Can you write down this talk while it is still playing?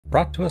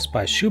Brought to us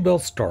by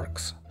Shoebill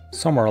Storks.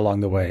 Somewhere along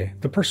the way,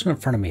 the person in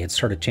front of me had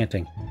started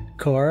chanting,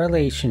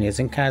 "Correlation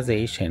isn't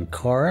causation,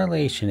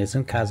 correlation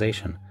isn't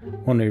causation."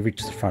 When we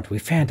reached the front, we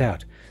fanned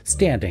out,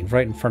 standing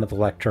right in front of the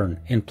lectern,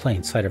 in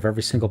plain sight of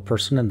every single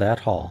person in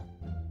that hall.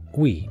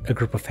 We, a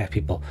group of fat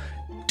people,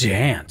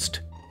 danced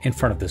in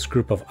front of this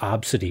group of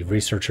obesity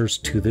researchers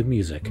to the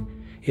music.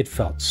 It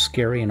felt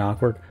scary and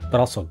awkward, but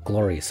also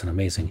glorious and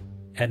amazing.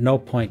 At no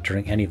point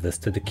during any of this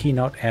did the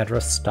keynote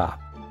address stop.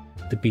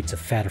 The beats of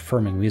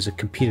fat-affirming music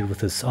competed with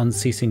this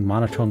unceasing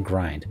monotone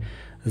grind,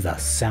 the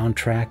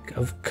soundtrack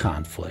of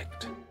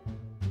conflict.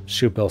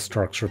 Shoebill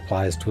Storks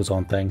replies to his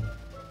own thing.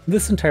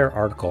 This entire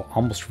article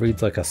almost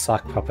reads like a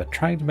sock puppet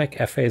trying to make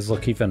FAs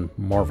look even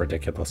more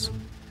ridiculous,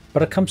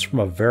 but it comes from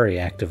a very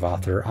active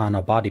author on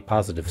a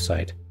body-positive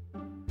site,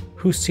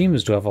 who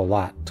seems to have a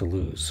lot to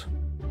lose.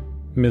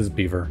 Ms.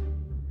 Beaver.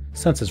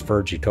 Since it's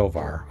Virgie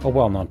Tovar, a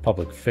well-known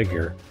public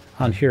figure,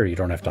 on here you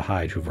don't have to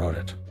hide who wrote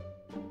it.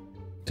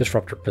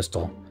 Disruptor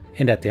Pistol,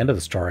 and at the end of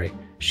the story,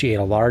 she ate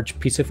a large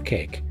piece of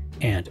cake,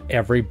 and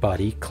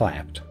everybody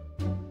clapped.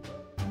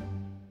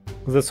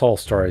 This whole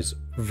story's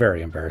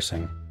very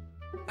embarrassing.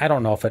 I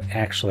don't know if it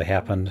actually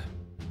happened,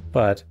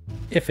 but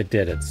if it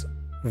did, it's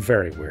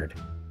very weird.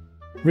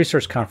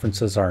 Research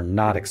conferences are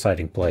not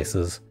exciting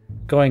places.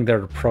 Going there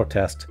to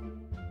protest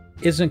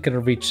isn't going to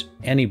reach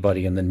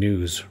anybody in the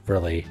news,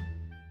 really.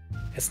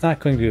 It's not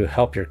going to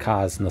help your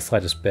cause in the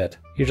slightest bit.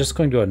 You're just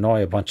going to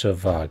annoy a bunch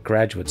of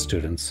graduate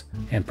students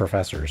and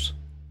professors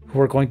who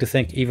are going to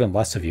think even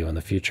less of you in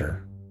the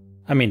future.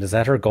 I mean, is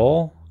that her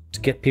goal? To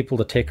get people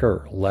to take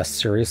her less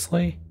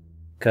seriously?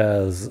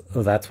 Because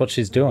that's what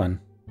she's doing.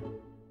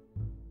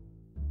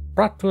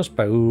 Brought to us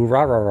by Ooh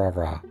Rah Rah Rah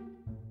Rah.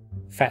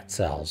 Fat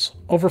cells.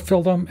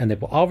 Overfill them and they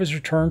will always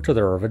return to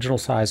their original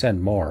size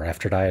and more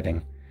after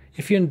dieting.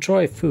 If you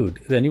enjoy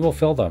food, then you will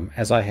fill them,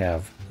 as I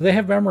have. They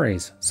have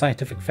memories.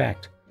 Scientific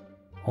fact.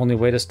 Only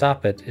way to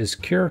stop it is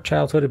cure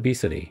childhood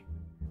obesity.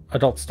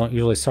 Adults don't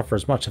usually suffer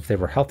as much if they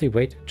were healthy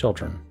weight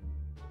children.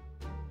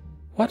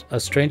 What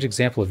a strange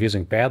example of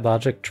using bad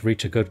logic to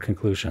reach a good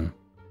conclusion.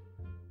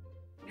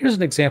 Here's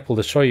an example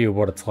to show you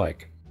what it's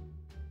like.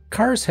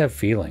 Cars have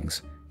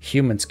feelings.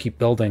 Humans keep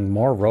building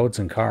more roads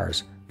and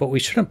cars, but we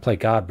shouldn't play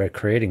God by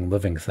creating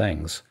living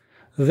things.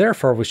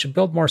 Therefore, we should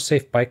build more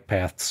safe bike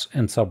paths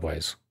and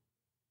subways.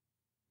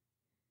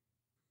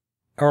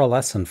 Our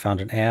lesson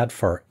found an ad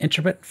for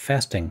intermittent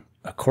fasting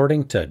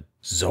according to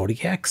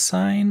zodiac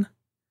sign?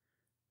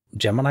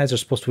 Geminis are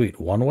supposed to eat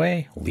one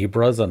way,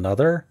 Libras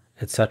another,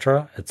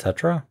 etc.,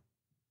 etc.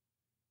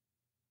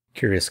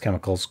 Curious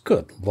Chemicals,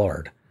 good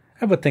lord.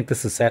 I would think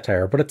this is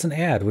satire, but it's an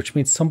ad, which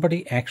means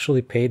somebody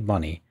actually paid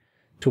money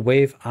to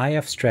wave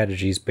IF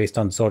strategies based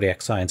on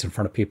zodiac signs in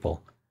front of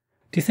people.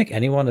 Do you think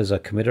anyone is a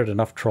committed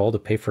enough troll to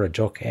pay for a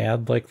joke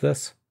ad like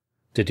this?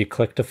 Did you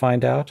click to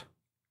find out?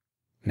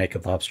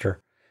 Naked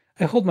Lobster.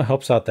 I hold my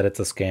hopes out that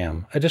it's a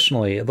scam.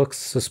 Additionally, it looks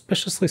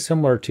suspiciously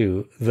similar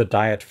to the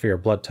diet for your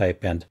blood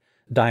type and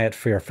diet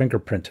for your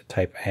fingerprint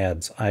type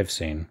ads I've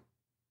seen.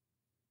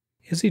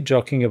 Is he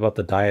joking about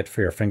the diet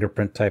for your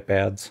fingerprint type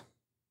ads?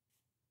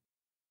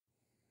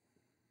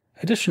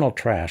 Additional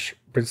trash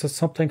brings us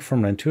something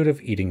from an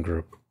intuitive eating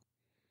group.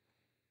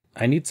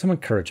 I need some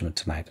encouragement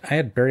tonight. I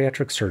had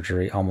bariatric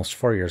surgery almost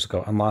 4 years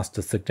ago and lost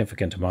a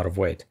significant amount of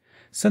weight.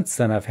 Since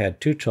then, I've had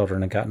 2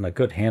 children and gotten a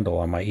good handle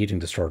on my eating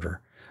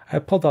disorder. I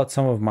pulled out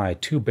some of my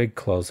 2 big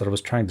clothes that I was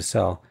trying to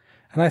sell,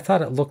 and I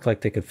thought it looked like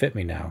they could fit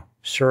me now.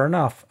 Sure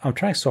enough, I'm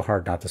trying so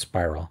hard not to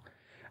spiral.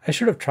 I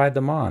should have tried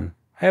them on.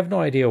 I have no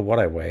idea what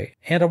I weigh,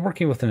 and I'm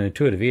working with an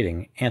intuitive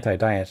eating,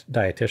 anti-diet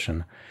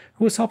dietitian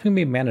who is helping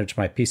me manage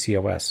my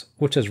PCOS,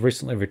 which has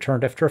recently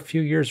returned after a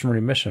few years in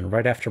remission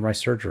right after my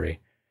surgery.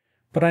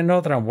 But I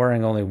know that I'm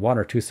wearing only 1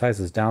 or 2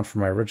 sizes down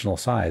from my original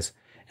size,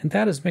 and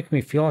that is making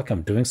me feel like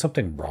I'm doing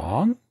something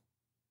wrong?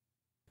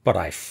 But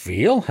I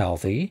feel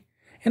healthy,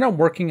 and I'm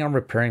working on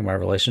repairing my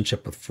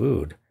relationship with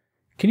food.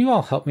 Can you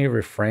all help me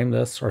reframe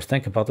this or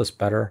think about this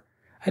better?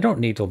 I don't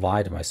need to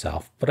lie to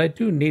myself, but I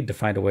do need to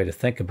find a way to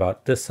think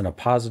about this in a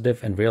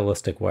positive and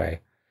realistic way.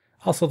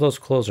 Also, those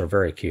clothes are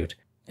very cute,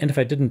 and if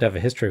I didn't have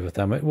a history with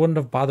them, it wouldn't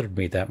have bothered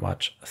me that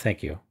much.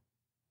 Thank you.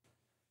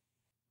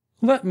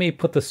 Let me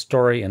put this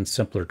story in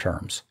simpler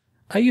terms.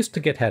 I used to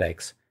get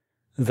headaches.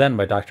 Then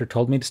my doctor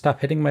told me to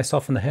stop hitting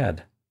myself in the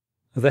head.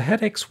 The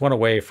headaches went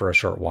away for a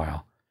short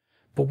while.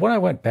 But when I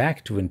went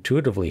back to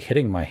intuitively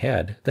hitting my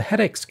head, the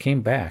headaches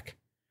came back.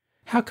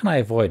 How can I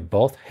avoid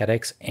both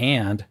headaches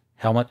and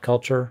helmet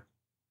culture?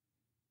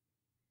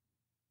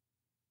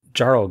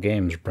 Jaro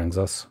Games brings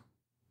us.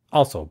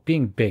 Also,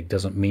 being big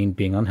doesn't mean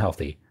being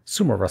unhealthy.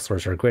 Sumo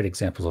wrestlers are great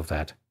examples of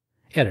that.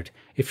 Edit.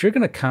 If you're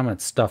going to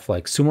comment stuff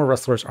like sumo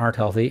wrestlers aren't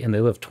healthy and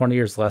they live 20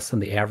 years less than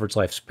the average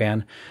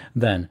lifespan,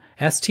 then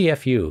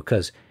STFU,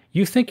 because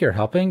you think you're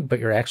helping, but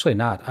you're actually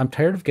not. I'm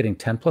tired of getting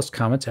 10 plus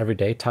comments every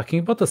day talking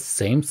about the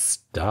same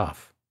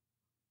stuff.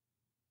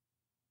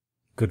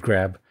 Good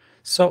grab.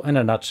 So in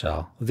a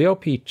nutshell, the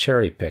OP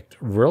cherry-picked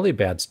really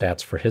bad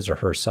stats for his or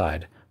her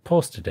side,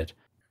 posted it,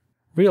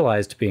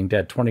 realized being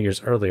dead 20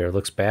 years earlier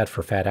looks bad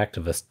for fat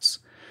activists,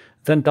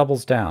 then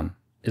doubles down.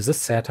 Is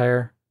this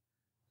satire?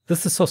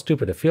 This is so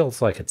stupid it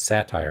feels like it's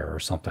satire or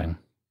something.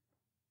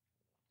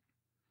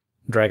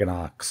 Dragon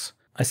Ox.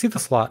 I see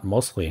this a lot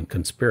mostly in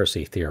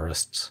conspiracy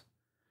theorists.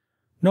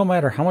 No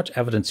matter how much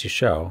evidence you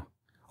show,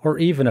 or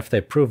even if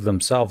they prove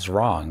themselves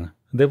wrong,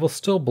 they will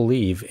still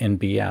believe in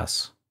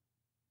BS.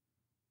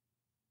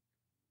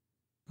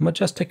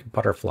 Majestic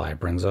Butterfly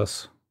brings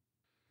us.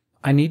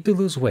 I need to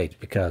lose weight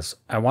because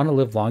I want to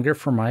live longer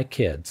for my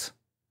kids.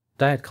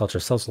 Diet culture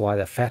sells a lie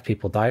that fat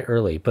people die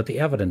early, but the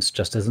evidence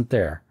just isn't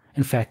there.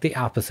 In fact, the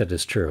opposite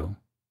is true.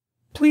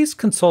 Please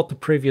consult the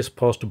previous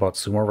post about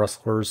sumo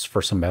wrestlers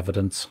for some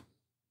evidence.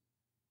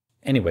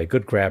 Anyway,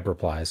 Good Grab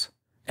replies,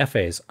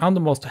 FAs, I'm the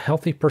most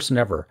healthy person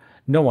ever.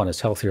 No one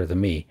is healthier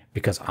than me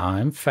because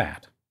I'm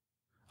fat.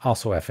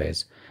 Also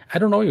FAs, I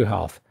don't know you,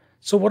 health.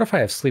 So what if I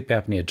have sleep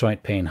apnea,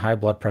 joint pain, high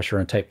blood pressure,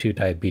 and type 2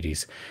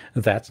 diabetes?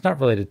 That's not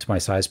related to my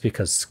size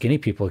because skinny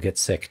people get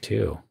sick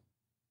too.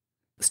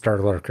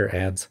 Starlurker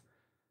adds,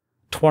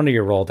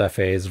 20-year-old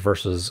FAs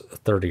versus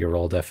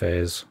 30-year-old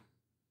FAs.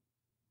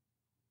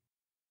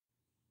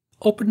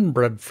 Open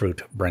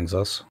Breadfruit brings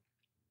us.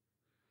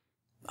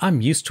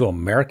 I'm used to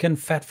American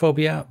fat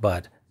phobia,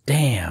 but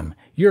damn,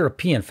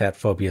 European fat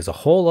phobia is a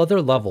whole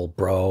other level,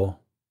 bro.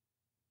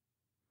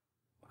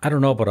 I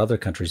don't know about other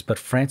countries, but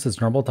France's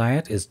normal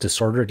diet is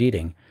disordered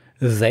eating.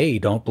 They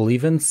don't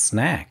believe in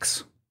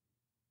snacks.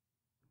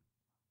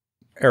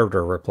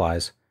 Erder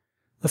replies,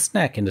 the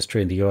snack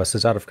industry in the US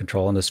is out of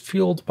control and is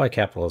fueled by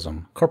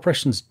capitalism.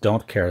 Corporations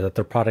don't care that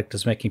their product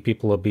is making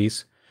people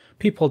obese.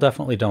 People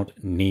definitely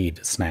don't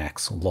need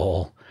snacks,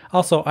 lol.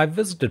 Also, I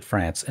visited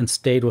France and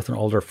stayed with an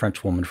older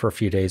French woman for a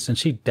few days, and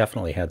she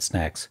definitely had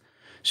snacks.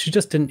 She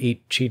just didn't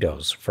eat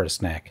Cheetos for a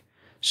snack.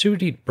 She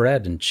would eat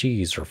bread and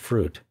cheese or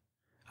fruit.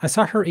 I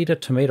saw her eat a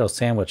tomato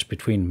sandwich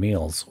between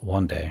meals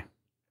one day.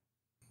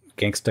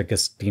 Gangsta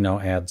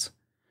Gastino adds,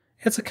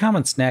 it's a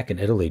common snack in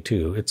Italy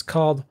too. It's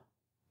called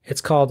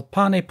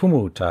pane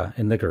pumuta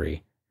in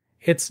Liguri.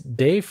 It's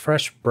day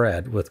fresh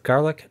bread with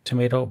garlic,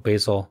 tomato,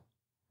 basil,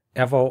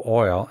 evo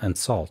oil, and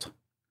salt.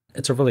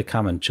 It's a really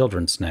common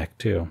children's snack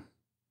too.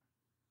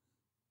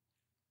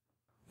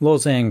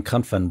 Lozang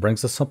Kunfen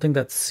brings us something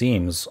that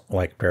seems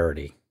like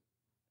parody.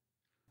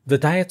 The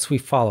diets we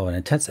follow and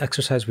intense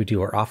exercise we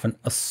do are often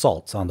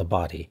assaults on the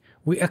body.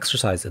 We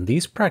exercise in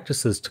these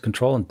practices to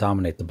control and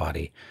dominate the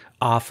body,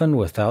 often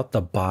without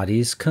the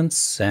body's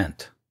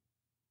consent.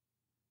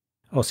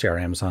 OCR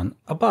Amazon,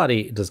 a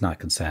body does not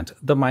consent,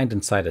 the mind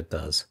inside it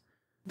does.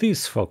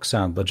 These folks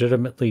sound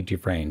legitimately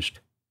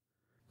deranged.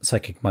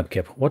 Psychic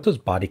Mudkip, what does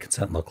body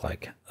consent look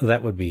like?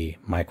 That would be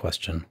my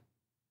question.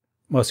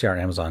 OCR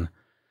Amazon,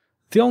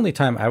 the only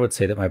time I would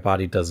say that my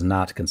body does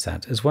not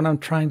consent is when I'm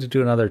trying to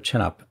do another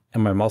chin-up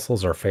and my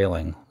muscles are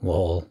failing.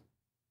 Lol.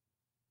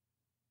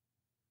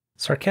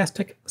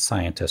 Sarcastic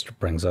Scientist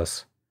brings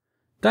us.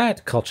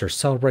 Diet culture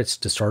celebrates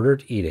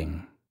disordered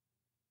eating.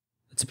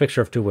 It's a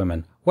picture of two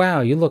women.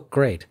 Wow, you look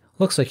great.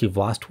 Looks like you've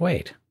lost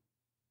weight.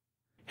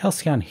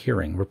 Halcyon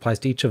Hearing replies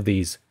to each of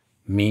these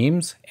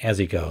memes as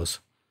he goes.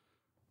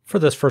 For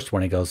this first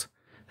one he goes,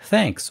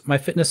 thanks, my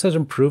fitness has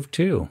improved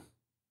too.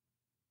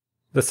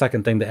 The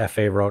second thing the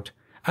FA wrote,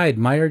 I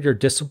admire your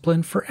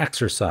discipline for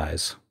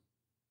exercise.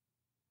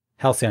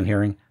 Halcyon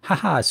Hearing,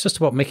 haha, it's just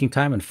about making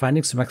time and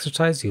finding some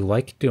exercise you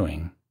like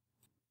doing.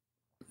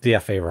 The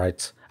FA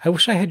writes, I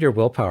wish I had your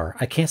willpower.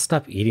 I can't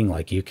stop eating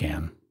like you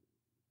can.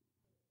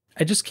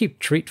 I just keep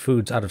treat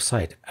foods out of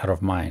sight, out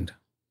of mind.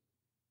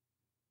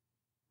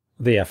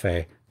 The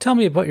FA, tell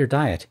me about your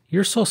diet.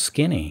 You're so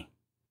skinny.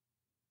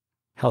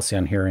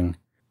 Halcyon Hearing,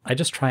 I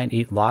just try and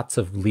eat lots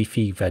of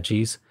leafy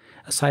veggies,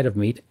 a side of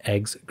meat,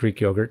 eggs, Greek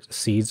yogurt,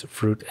 seeds,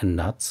 fruit, and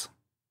nuts.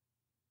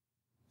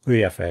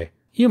 The FA,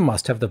 you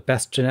must have the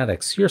best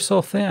genetics. You're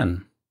so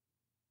thin.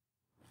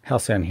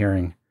 Halcyon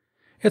Hearing,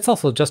 it's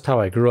also just how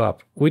I grew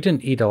up. We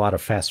didn't eat a lot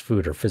of fast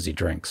food or fizzy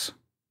drinks.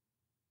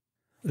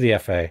 The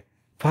FA,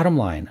 bottom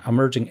line, I'm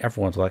urging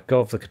everyone to let go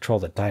of the control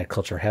that diet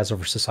culture has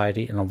over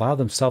society and allow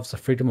themselves the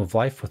freedom of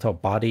life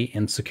without body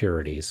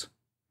insecurities.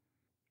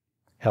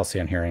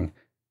 Halcyon Hearing,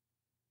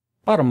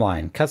 bottom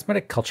line,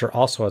 cosmetic culture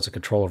also has a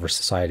control over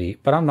society,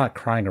 but I'm not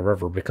crying a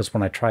river because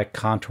when I try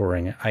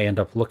contouring, I end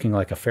up looking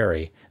like a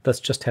fairy that's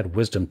just had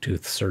wisdom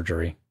tooth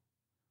surgery.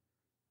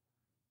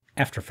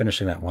 After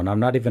finishing that one, I'm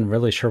not even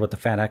really sure what the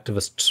fat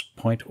activist's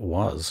point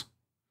was.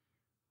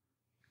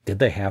 Did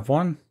they have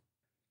one?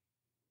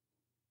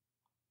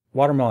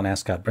 Watermelon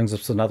Ascot brings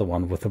us another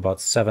one with about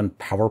 7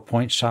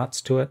 PowerPoint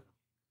shots to it.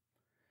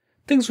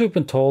 Things we've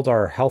been told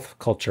are health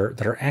culture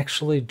that are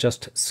actually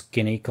just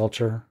skinny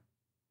culture.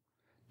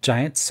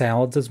 Giant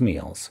salads as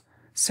meals.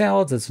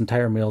 Salads as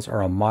entire meals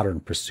are a modern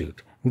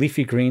pursuit.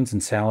 Leafy greens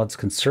and salads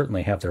can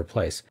certainly have their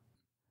place,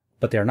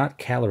 but they are not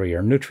calorie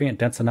or nutrient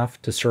dense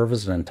enough to serve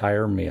as an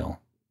entire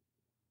meal.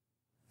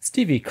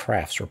 Stevie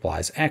Crafts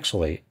replies,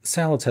 actually,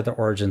 salads had their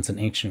origins in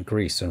ancient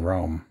Greece and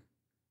Rome.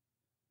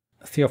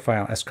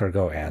 Theophile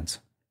Escargot adds,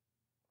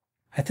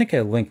 I think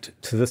I linked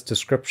to this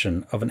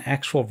description of an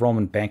actual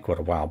Roman banquet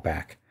a while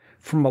back,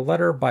 from a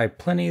letter by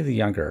Pliny the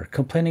Younger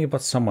complaining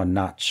about someone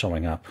not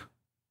showing up.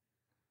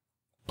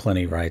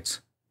 Pliny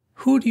writes,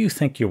 "Who do you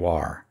think you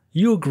are?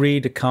 You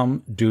agree to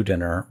come do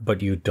dinner,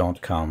 but you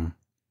don't come.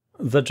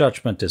 The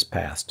judgment is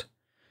passed.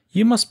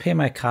 You must pay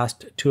my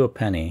cost to a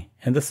penny,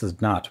 and this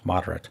is not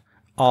moderate.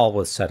 All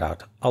was set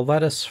out, a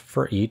lettuce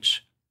for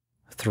each,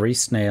 3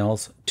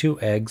 snails, 2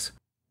 eggs,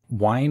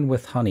 wine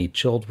with honey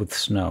chilled with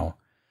snow.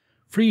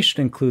 For you should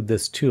include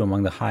this too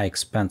among the high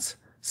expense,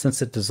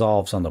 since it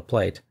dissolves on the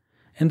plate.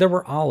 And there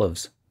were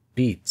olives,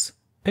 beets,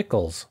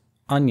 pickles,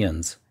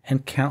 onions,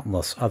 and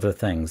countless other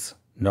things,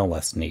 no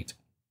less neat."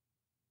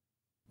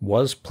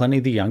 Was Pliny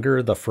the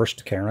Younger the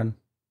first Karen?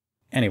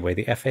 Anyway,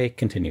 the FA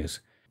continues.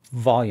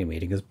 Volume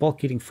eating is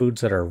bulk eating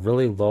foods that are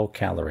really low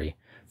calorie,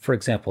 for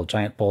example,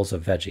 giant bowls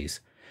of veggies.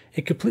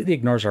 It completely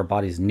ignores our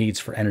body's needs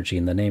for energy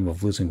in the name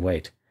of losing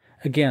weight.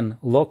 Again,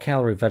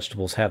 low-calorie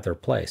vegetables have their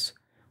place,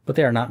 but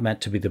they are not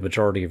meant to be the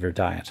majority of your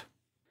diet.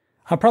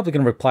 I'm probably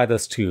going to reply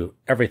this to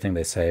everything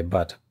they say,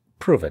 but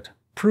prove it.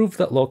 Prove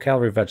that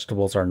low-calorie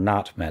vegetables are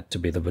not meant to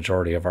be the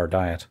majority of our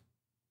diet.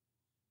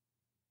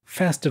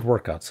 Fasted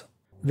workouts.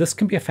 This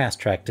can be a fast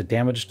track to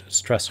damaged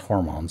stress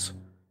hormones.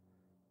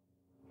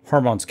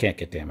 Hormones can't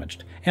get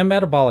damaged, and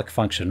metabolic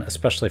function,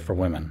 especially for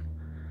women.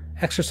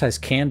 Exercise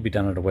can be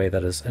done in a way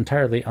that is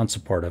entirely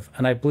unsupportive,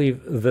 and I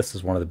believe this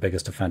is one of the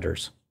biggest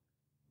offenders.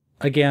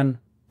 Again,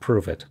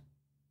 prove it.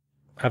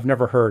 I've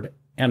never heard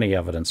any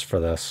evidence for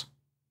this.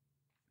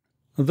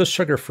 The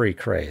sugar-free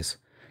craze.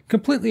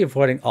 Completely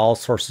avoiding all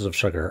sources of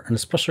sugar, and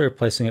especially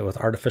replacing it with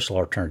artificial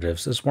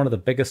alternatives, is one of the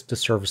biggest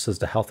disservices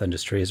the health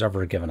industry has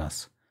ever given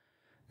us.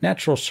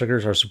 Natural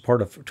sugars are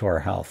supportive to our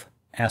health.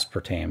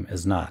 Aspartame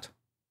is not.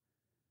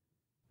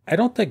 I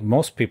don't think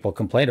most people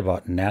complain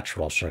about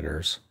natural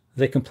sugars.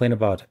 They complain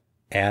about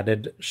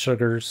added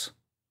sugars,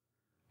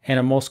 and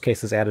in most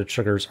cases added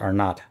sugars are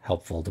not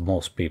helpful to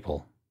most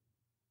people.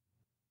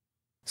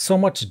 So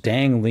much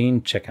dang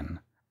lean chicken.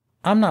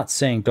 I'm not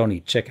saying don't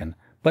eat chicken,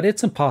 but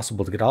it's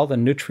impossible to get all the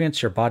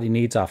nutrients your body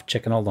needs off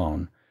chicken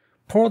alone.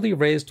 Poorly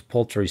raised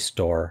poultry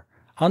store,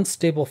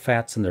 unstable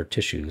fats in their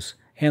tissues,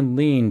 and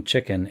lean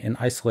chicken in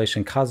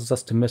isolation causes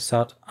us to miss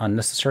out on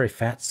necessary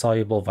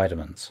fat-soluble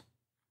vitamins.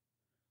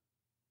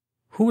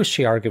 Who is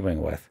she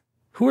arguing with?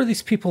 Who are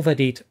these people that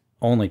eat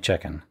only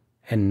chicken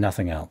and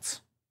nothing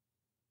else?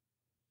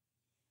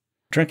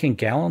 Drinking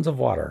gallons of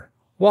water.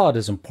 While it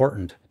is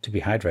important to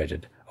be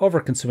hydrated,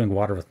 overconsuming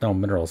water with no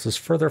minerals is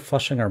further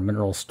flushing our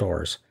mineral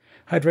stores.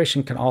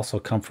 Hydration can also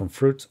come from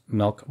fruits,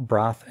 milk,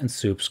 broth and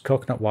soups,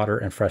 coconut water,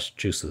 and fresh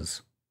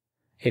juices.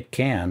 It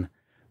can,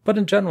 but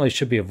in general you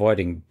should be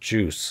avoiding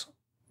juice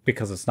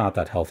because it's not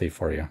that healthy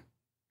for you.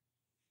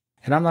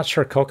 And I'm not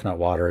sure coconut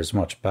water is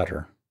much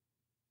better.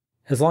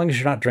 As long as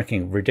you're not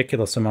drinking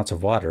ridiculous amounts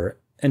of water,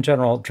 in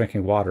general,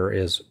 drinking water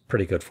is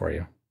pretty good for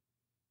you.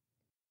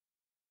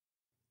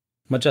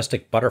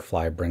 Majestic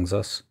Butterfly brings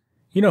us,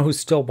 you know who's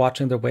still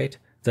watching their weight?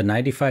 The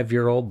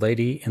 95-year-old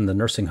lady in the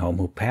nursing home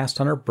who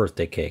passed on her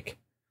birthday cake.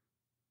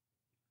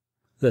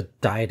 The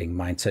dieting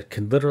mindset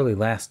can literally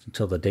last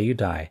until the day you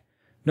die.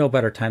 No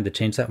better time to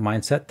change that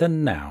mindset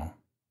than now.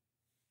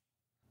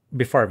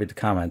 Before I read the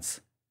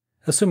comments,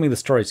 assuming the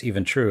story is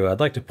even true, I'd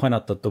like to point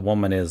out that the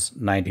woman is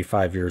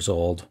 95 years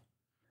old.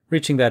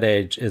 Reaching that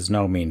age is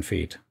no mean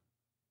feat.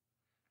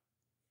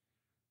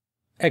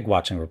 Egg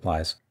Watching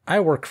replies, I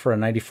work for a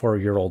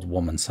 94-year-old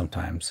woman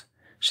sometimes.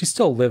 She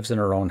still lives in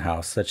her own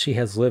house that she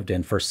has lived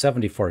in for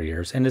 74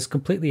 years and is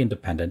completely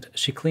independent.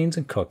 She cleans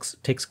and cooks,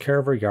 takes care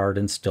of her yard,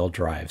 and still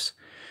drives.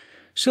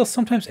 She'll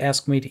sometimes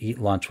ask me to eat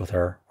lunch with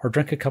her or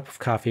drink a cup of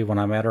coffee when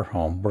I'm at her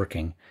home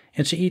working,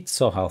 and she eats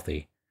so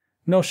healthy.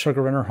 No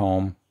sugar in her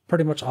home,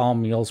 pretty much all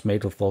meals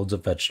made with loads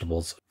of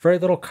vegetables, very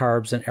little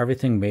carbs, and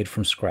everything made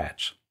from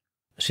scratch.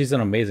 She's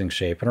in amazing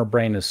shape, and her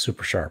brain is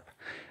super sharp.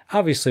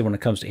 Obviously, when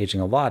it comes to aging,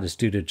 a lot is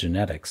due to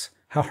genetics,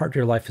 how hard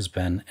your life has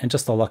been, and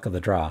just the luck of the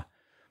draw.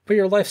 But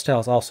your lifestyle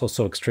is also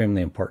so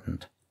extremely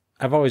important.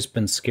 I've always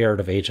been scared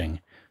of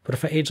aging, but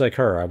if I age like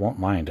her, I won't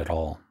mind at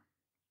all.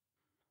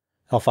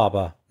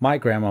 Alphaba, my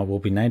grandma will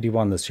be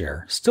 91 this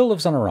year, still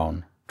lives on her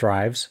own,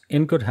 drives,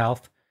 in good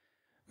health.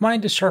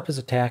 Mind is sharp as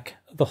a tack,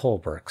 the whole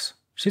works.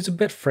 She's a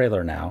bit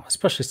frailer now,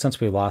 especially since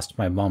we lost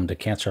my mum to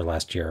cancer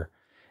last year,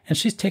 and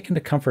she's taken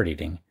to comfort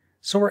eating,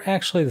 so we're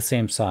actually the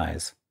same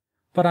size.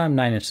 But I'm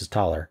 9 inches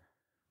taller.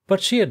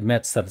 But she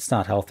admits that it's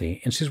not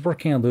healthy, and she's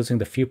working on losing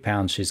the few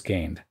pounds she's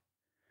gained.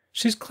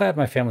 She's glad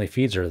my family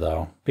feeds her,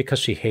 though, because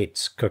she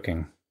hates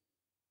cooking.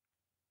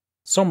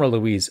 Somer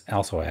Louise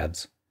also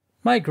adds,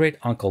 my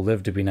great-uncle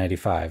lived to be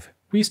 95.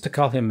 We used to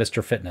call him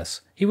Mr.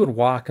 Fitness. He would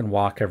walk and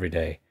walk every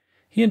day.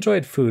 He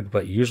enjoyed food,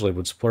 but usually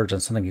would splurge on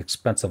something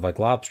expensive like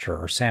lobster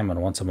or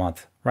salmon once a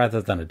month,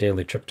 rather than a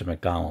daily trip to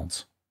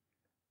McDonald's.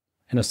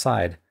 An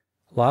aside,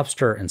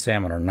 lobster and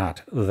salmon are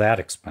not that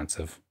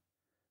expensive.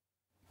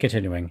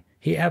 Continuing,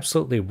 he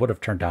absolutely would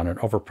have turned down an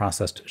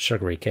overprocessed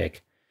sugary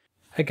cake.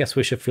 I guess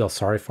we should feel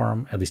sorry for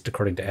him, at least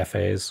according to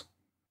FAs.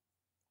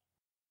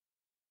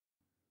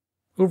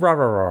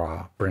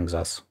 Urarara brings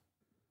us.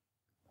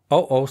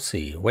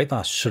 OOC, weight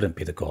loss shouldn't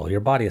be the goal. Your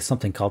body has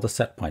something called a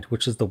set point,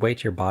 which is the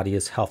weight your body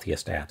is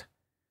healthiest at.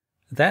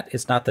 That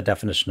is not the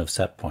definition of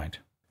set point.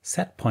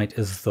 Set point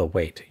is the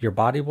weight your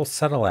body will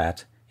settle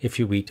at if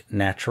you eat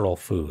natural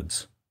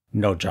foods.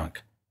 No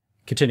junk.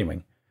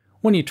 Continuing.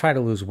 When you try to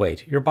lose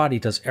weight, your body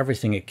does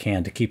everything it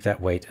can to keep that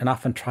weight, and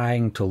often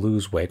trying to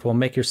lose weight will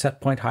make your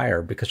set point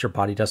higher because your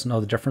body doesn't know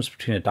the difference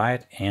between a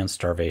diet and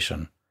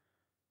starvation.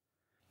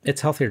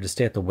 It's healthier to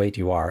stay at the weight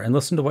you are and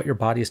listen to what your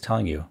body is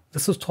telling you.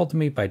 This was told to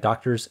me by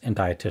doctors and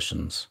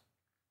dietitians.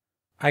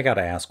 I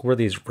gotta ask, were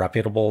these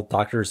reputable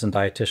doctors and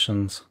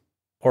dietitians?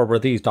 Or were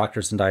these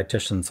doctors and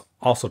dietitians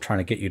also trying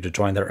to get you to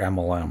join their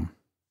MLM?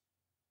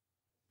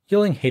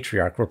 Yelling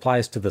Hatriarch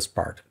replies to this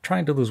part.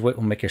 Trying to lose weight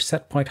will make your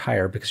set point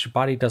higher because your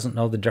body doesn't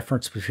know the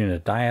difference between a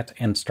diet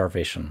and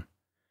starvation.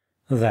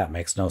 That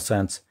makes no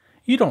sense.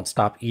 You don't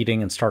stop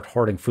eating and start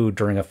hoarding food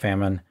during a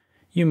famine.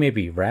 You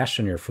maybe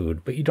ration your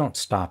food, but you don't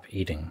stop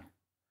eating.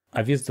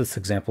 I've used this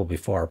example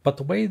before, but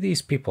the way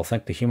these people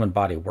think the human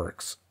body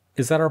works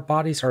is that our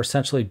bodies are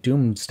essentially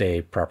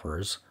doomsday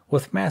preppers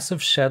with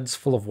massive sheds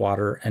full of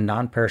water and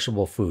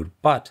non-perishable food,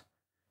 but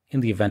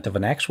in the event of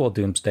an actual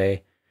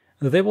doomsday,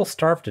 they will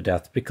starve to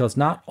death because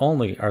not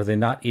only are they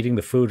not eating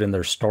the food in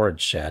their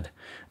storage shed,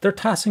 they're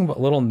tossing what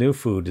little new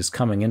food is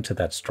coming into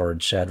that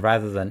storage shed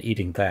rather than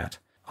eating that.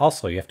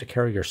 Also, you have to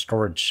carry your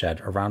storage shed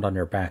around on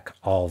your back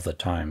all the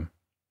time.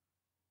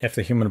 If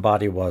the human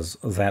body was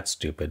that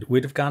stupid,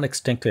 we'd have gone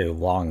extinct a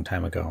long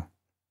time ago.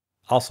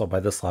 Also, by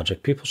this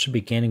logic, people should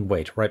be gaining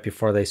weight right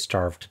before they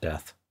starve to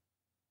death.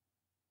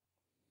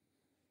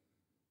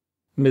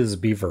 Ms.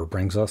 Beaver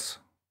brings us.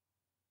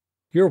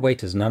 Your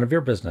weight is none of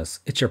your business.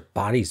 It's your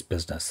body's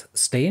business.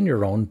 Stay in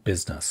your own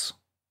business.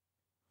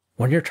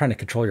 When you're trying to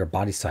control your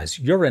body size,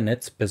 you're in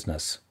its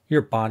business.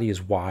 Your body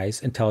is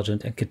wise,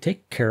 intelligent, and can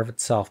take care of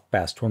itself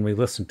best when we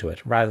listen to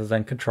it rather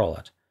than control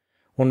it.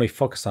 When we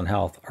focus on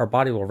health, our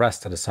body will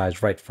rest at a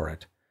size right for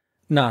it.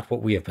 Not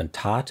what we have been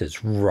taught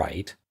is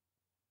right.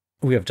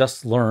 We have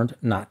just learned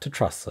not to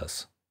trust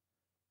this.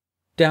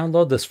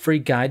 Download this free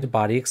guide to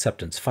body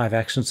acceptance, 5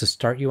 actions to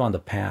start you on the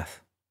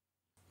path.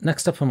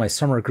 Next up in my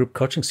summer group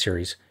coaching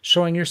series,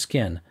 Showing Your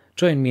Skin,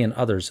 join me and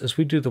others as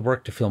we do the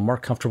work to feel more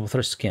comfortable with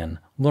our skin.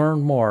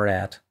 Learn more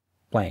at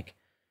blank.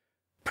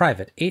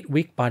 Private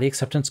 8-week body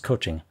acceptance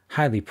coaching,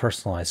 highly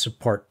personalized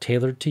support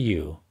tailored to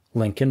you.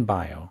 Link in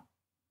bio.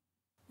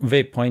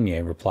 Vape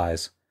Poignet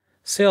replies,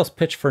 Sales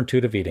pitch for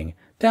intuitive eating.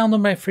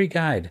 Download my free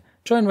guide.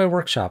 Join my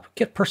workshop.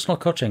 Get personal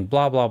coaching.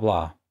 Blah, blah,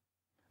 blah.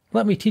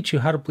 Let me teach you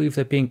how to believe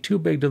that being too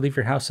big to leave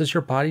your house is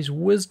your body's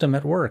wisdom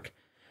at work.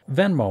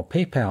 Venmo,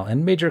 PayPal,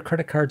 and major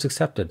credit cards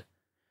accepted.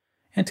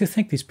 And to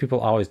think these people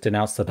always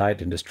denounce the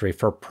diet industry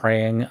for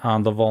preying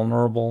on the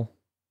vulnerable.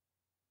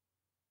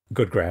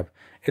 Good grab.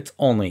 It's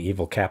only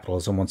evil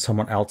capitalism when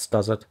someone else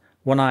does it.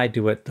 When I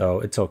do it, though,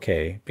 it's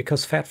okay,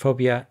 because fat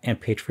phobia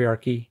and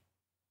patriarchy.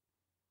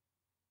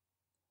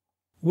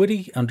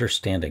 Witty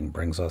Understanding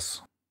brings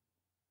us.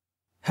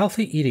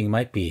 Healthy eating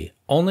might be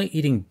only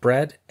eating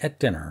bread at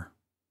dinner.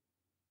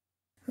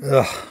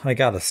 Ugh, I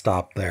gotta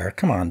stop there.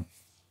 Come on.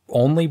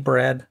 Only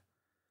bread?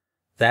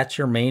 That's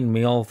your main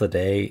meal of the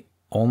day?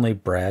 Only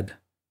bread?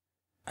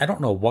 I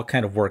don't know what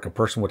kind of work a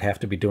person would have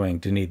to be doing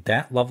to need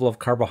that level of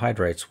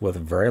carbohydrates with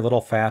very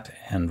little fat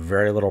and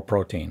very little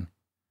protein.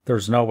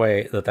 There's no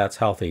way that that's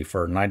healthy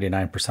for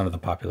 99% of the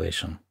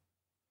population.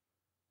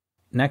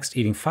 Next,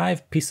 eating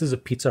 5 pieces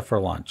of pizza for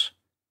lunch.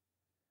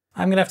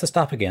 I'm going to have to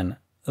stop again.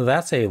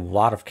 That's a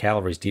lot of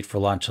calories to eat for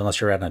lunch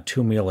unless you're at a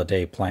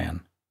 2-meal-a-day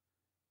plan.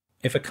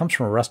 If it comes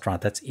from a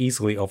restaurant, that's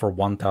easily over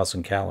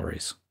 1,000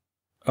 calories.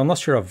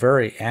 Unless you're a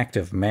very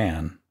active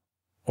man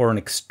or an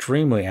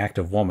extremely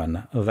active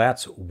woman,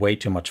 that's way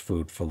too much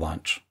food for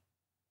lunch.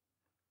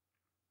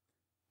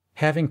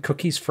 Having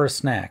cookies for a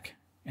snack,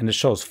 and it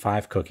shows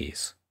 5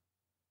 cookies.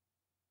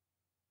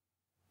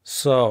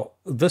 So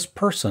this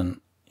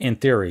person, in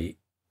theory,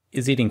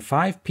 is eating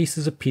 5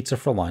 pieces of pizza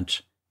for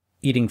lunch,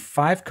 eating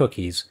 5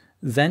 cookies,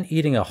 then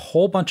eating a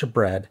whole bunch of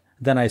bread,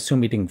 then I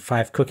assume eating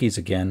 5 cookies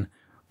again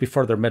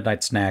before their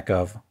midnight snack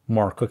of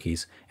more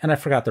cookies. And I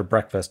forgot their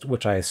breakfast,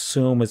 which I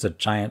assume is a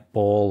giant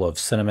bowl of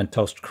Cinnamon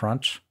Toast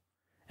Crunch.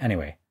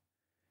 Anyway,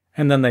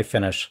 and then they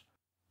finish.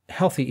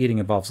 Healthy eating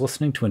involves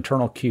listening to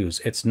internal cues.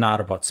 It's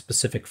not about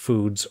specific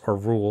foods or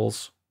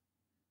rules.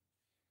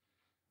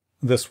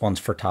 This one's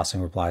for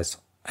tossing replies.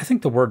 I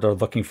think the word they're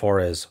looking for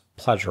is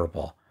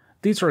pleasurable.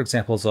 These are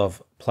examples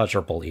of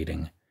pleasurable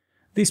eating.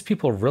 These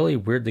people really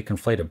weirdly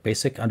conflate a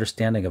basic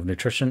understanding of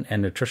nutrition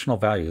and nutritional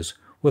values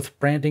with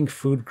branding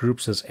food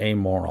groups as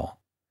amoral,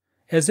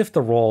 as if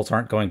the roles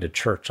aren't going to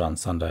church on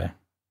Sunday.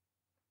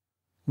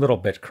 Little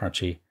bit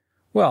crunchy.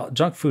 Well,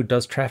 junk food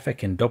does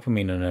traffic in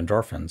dopamine and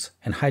endorphins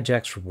and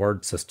hijacks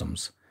reward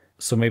systems,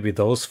 so maybe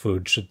those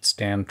foods should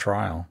stand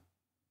trial.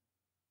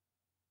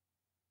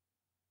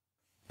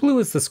 Blue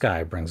as the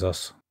Sky brings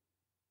us.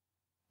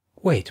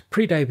 Wait,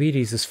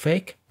 prediabetes is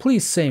fake?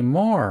 Please say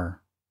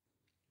more.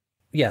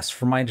 Yes,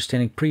 from my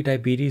understanding,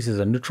 prediabetes is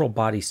a neutral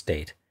body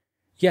state.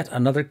 Yet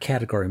another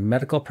category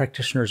medical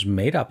practitioners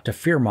made up to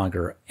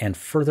fearmonger and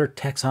further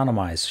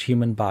taxonomize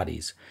human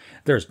bodies.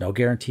 There is no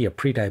guarantee a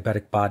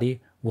prediabetic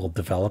body will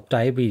develop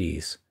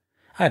diabetes.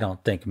 I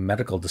don't think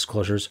medical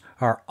disclosures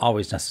are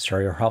always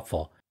necessary or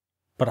helpful,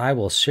 but I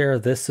will share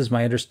this as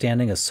my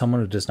understanding as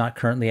someone who does not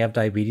currently have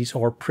diabetes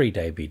or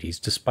pre-diabetes,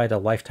 despite a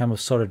lifetime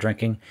of soda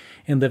drinking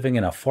and living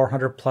in a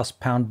 400-plus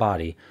pound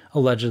body,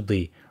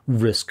 allegedly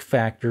risk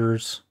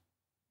factors.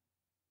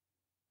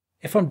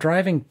 If I'm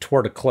driving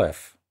toward a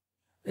cliff,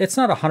 it's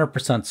not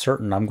 100%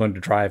 certain I'm going to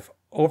drive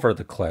over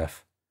the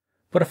cliff.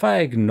 But if I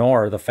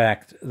ignore the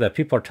fact that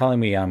people are telling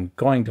me I'm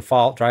going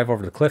to drive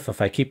over the cliff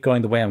if I keep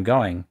going the way I'm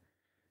going,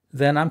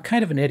 then I'm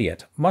kind of an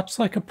idiot, much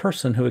like a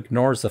person who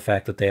ignores the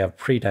fact that they have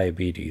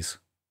prediabetes.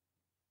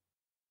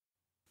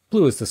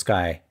 Blue as the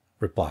Sky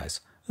replies,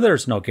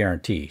 there's no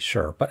guarantee,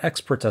 sure, but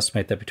experts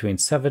estimate that between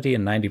 70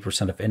 and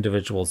 90% of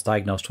individuals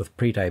diagnosed with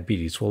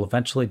prediabetes will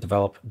eventually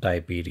develop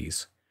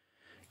diabetes.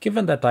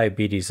 Given that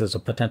diabetes is a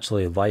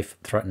potentially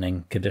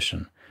life-threatening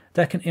condition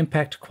that can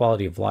impact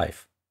quality of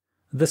life,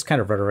 this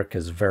kind of rhetoric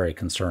is very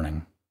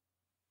concerning.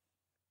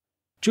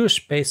 Jewish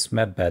Space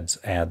Medbeds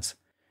adds,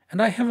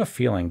 and I have a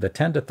feeling that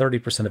 10 to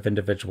 30% of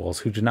individuals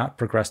who do not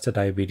progress to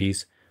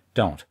diabetes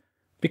don't,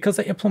 because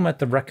they implement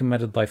the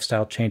recommended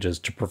lifestyle changes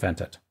to prevent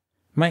it.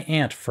 My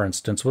aunt, for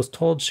instance, was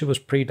told she was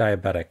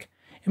pre-diabetic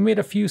and made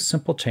a few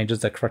simple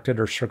changes that corrected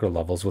her sugar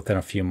levels within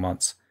a few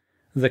months.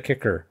 The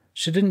kicker,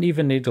 she didn't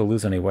even need to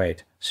lose any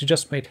weight, she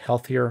just made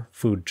healthier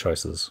food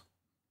choices.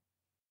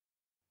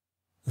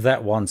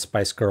 That one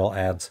Spice Girl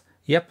adds,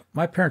 yep,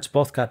 my parents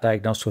both got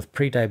diagnosed with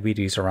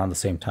prediabetes around the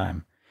same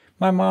time.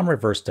 My mom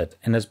reversed it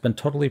and has been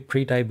totally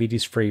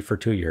prediabetes free for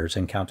 2 years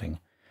and counting.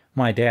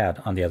 My dad,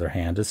 on the other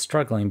hand, is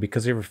struggling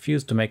because he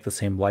refused to make the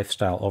same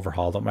lifestyle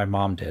overhaul that my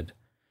mom did.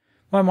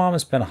 My mom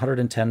has been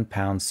 110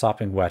 pounds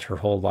sopping wet her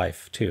whole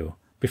life, too,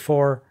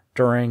 before,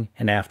 during,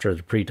 and after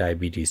the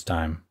prediabetes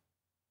time.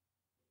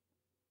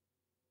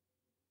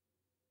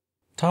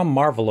 Tom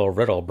Marvolo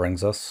Riddle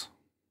brings us,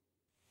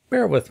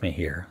 bear with me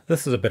here,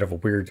 this is a bit of a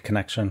weird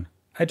connection.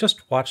 I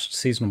just watched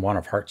season 1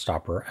 of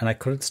Heartstopper and I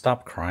couldn't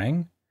stop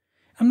crying.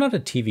 I'm not a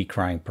TV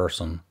crying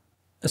person,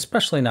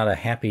 especially not a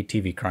happy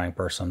TV crying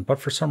person, but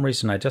for some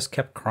reason I just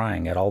kept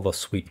crying at all the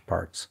sweet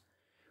parts.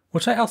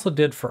 Which I also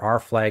did for Our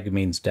Flag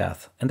Means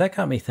Death, and that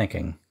got me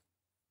thinking.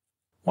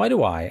 Why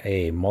do I,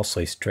 a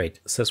mostly straight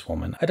cis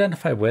woman,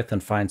 identify with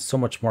and find so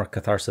much more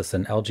catharsis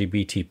in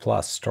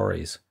LGBT+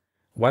 stories?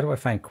 Why do I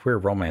find queer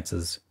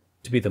romances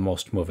to be the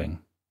most moving?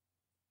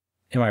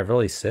 Am I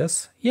really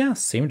cis? Yeah,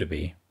 seem to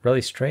be.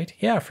 Really straight?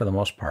 Yeah, for the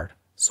most part.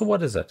 So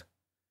what is it?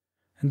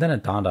 And then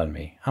it dawned on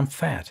me, I'm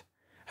fat.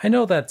 I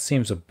know that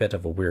seems a bit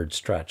of a weird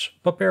stretch,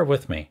 but bear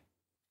with me.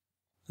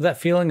 That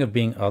feeling of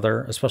being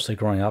other, especially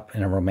growing up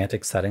in a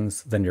romantic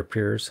settings than your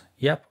peers,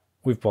 yep,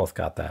 we've both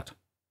got that.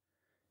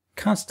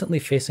 Constantly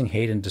facing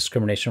hate and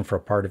discrimination for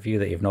a part of you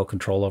that you have no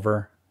control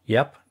over,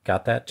 yep,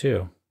 got that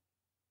too.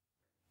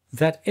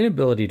 That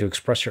inability to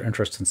express your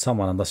interest in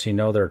someone unless you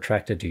know they're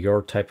attracted to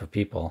your type of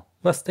people,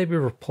 lest they be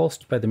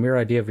repulsed by the mere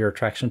idea of your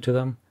attraction to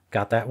them,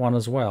 got that one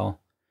as well.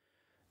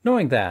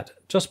 Knowing that,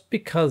 just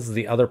because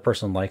the other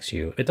person likes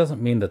you, it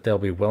doesn't mean that they'll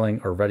be willing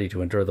or ready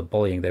to endure the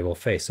bullying they will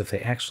face if they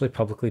actually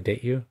publicly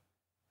date you.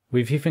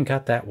 We've even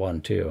got that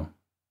one, too.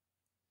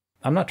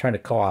 I'm not trying to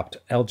co-opt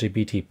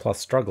LGBT+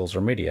 struggles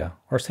or media,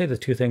 or say the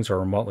two things are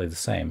remotely the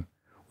same.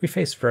 We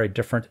face very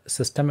different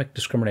systemic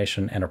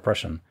discrimination and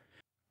oppression,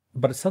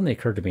 but it suddenly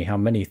occurred to me how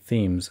many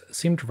themes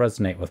seem to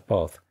resonate with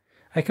both.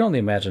 I can only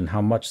imagine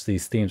how much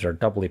these themes are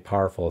doubly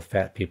powerful with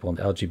fat people in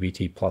the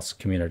LGBT+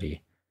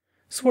 community.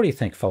 So what do you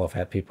think, fellow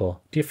fat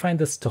people? Do you find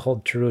this to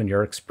hold true in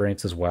your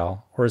experience as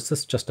well, or is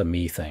this just a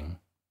me thing?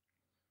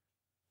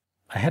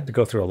 I had to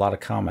go through a lot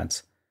of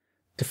comments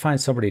to find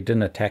somebody who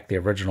didn't attack the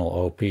original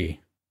OP.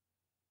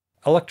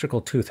 Electrical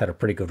Tooth had a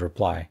pretty good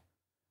reply.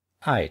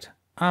 Aight,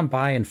 I'm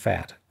bi and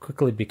fat,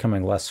 quickly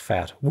becoming less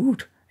fat,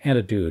 woot, and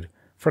a dude,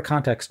 for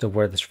context of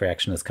where this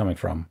reaction is coming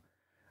from.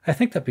 I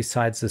think that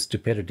besides the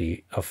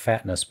stupidity of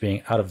fatness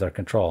being out of their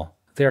control,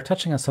 they are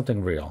touching on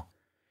something real.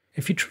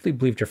 If you truly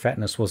believed your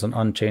fatness was an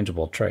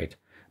unchangeable trait,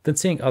 then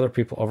seeing other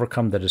people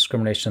overcome the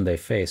discrimination they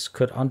face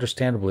could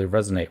understandably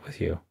resonate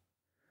with you.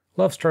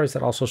 Love stories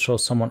that also show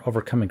someone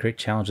overcoming great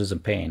challenges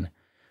and pain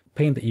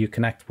that you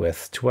connect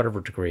with to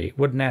whatever degree,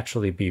 would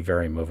naturally be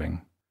very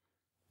moving.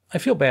 I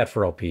feel bad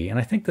for OP, and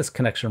I think this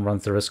connection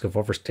runs the risk of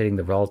overstating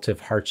the relative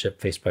hardship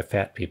faced by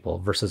fat people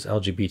versus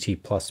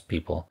LGBT+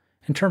 people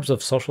in terms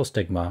of social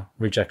stigma,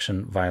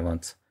 rejection,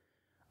 violence.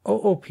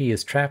 OOP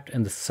is trapped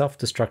in the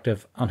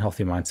self-destructive,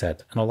 unhealthy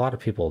mindset, and a lot of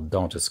people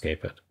don't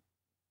escape it.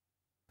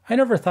 I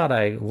never thought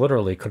I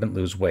literally couldn't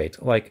lose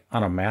weight, like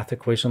on a math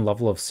equation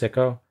level of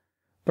sicko,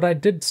 but I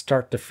did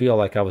start to feel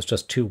like I was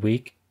just too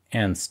weak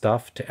and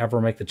stuff to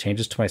ever make the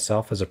changes to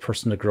myself as a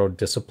person to grow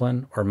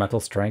discipline or mental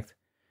strength,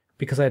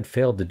 because I had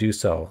failed to do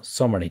so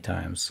many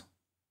times.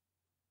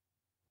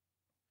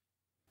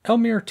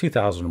 Elmir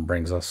 2000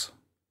 brings us,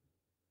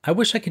 I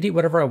wish I could eat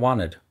whatever I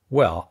wanted.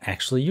 Well,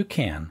 actually you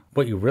can.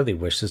 What you really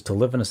wish is to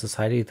live in a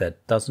society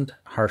that doesn't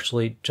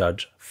harshly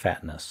judge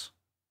fatness.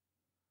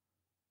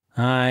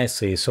 I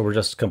see. So we're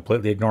just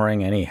completely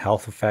ignoring any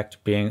health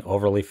effect being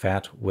overly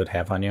fat would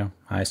have on you?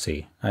 I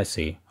see. I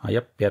see.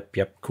 Yep.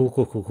 Cool,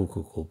 cool, cool, cool,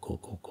 cool, cool, cool,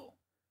 cool, cool.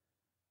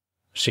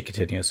 She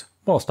continues,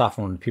 most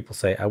often when people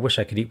say, I wish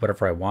I could eat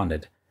whatever I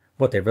wanted,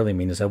 what they really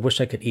mean is I wish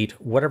I could eat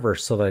whatever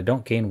so that I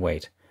don't gain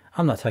weight.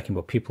 I'm not talking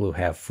about people who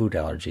have food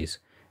allergies.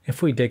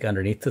 If we dig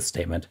underneath this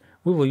statement,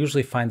 we will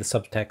usually find the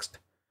subtext,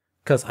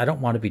 because I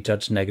don't want to be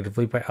judged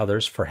negatively by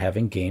others for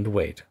having gained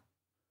weight.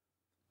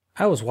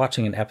 I was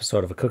watching an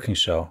episode of a cooking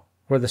show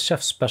where the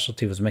chef's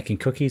specialty was making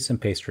cookies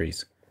and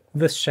pastries.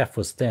 This chef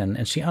was thin,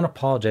 and she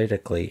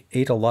unapologetically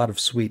ate a lot of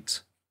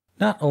sweets.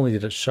 Not only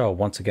did it show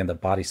once again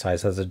that body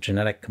size has a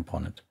genetic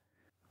component,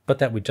 but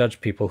that we judge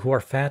people who are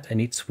fat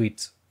and eat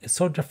sweets is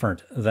so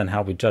different than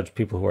how we judge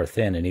people who are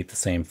thin and eat the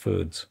same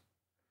foods.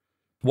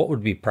 What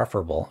would be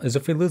preferable is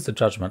if we lose the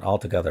judgment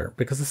altogether,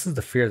 because this is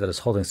the fear that is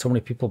holding so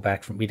many people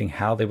back from eating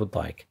how they would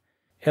like.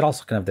 It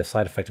also can have the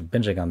side effect of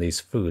binging on these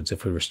foods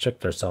if we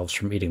restrict ourselves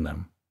from eating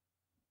them.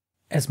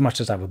 As much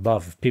as I would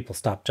love if people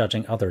stopped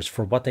judging others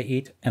for what they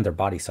eat and their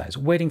body size,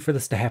 waiting for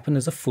this to happen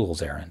is a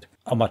fool's errand.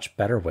 A much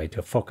better way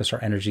to focus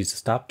our energies is to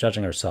stop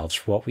judging ourselves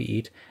for what we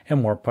eat,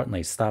 and more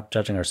importantly, stop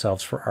judging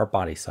ourselves for our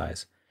body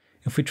size.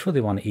 If we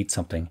truly want to eat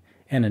something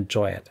and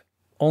enjoy it,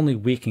 only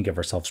we can give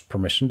ourselves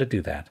permission to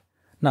do that.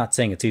 Not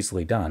saying it's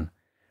easily done,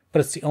 but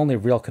it's the only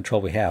real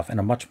control we have and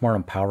a much more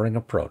empowering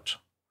approach.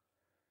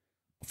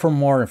 For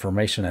more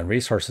information and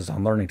resources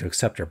on learning to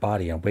accept your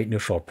body and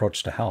weight-neutral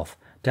approach to health,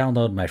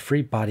 download my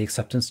free Body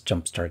Acceptance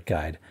Jumpstart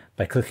Guide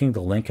by clicking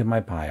the link in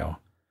my bio.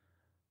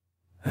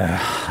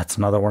 That's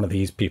another one of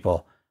these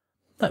people.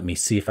 Let me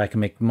see if I can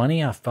make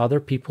money off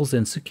other people's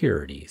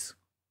insecurities.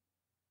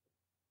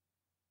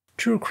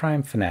 True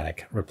Crime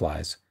Fanatic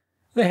replies,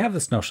 they have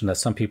this notion that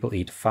some people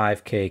eat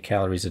 5K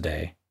calories a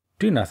day,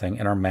 do nothing,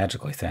 and are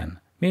magically thin.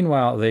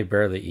 Meanwhile, they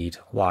barely eat,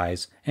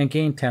 lies, and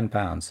gain 10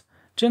 pounds.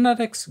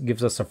 Genetics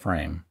gives us a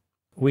frame.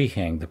 We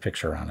hang the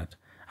picture on it.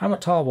 I'm a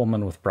tall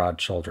woman with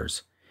broad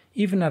shoulders.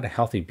 Even at a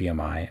healthy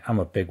BMI, I'm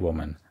a big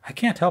woman. I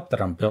can't help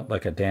that I'm built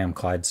like a damn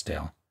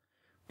Clydesdale.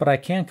 But I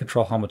can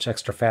control how much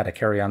extra fat I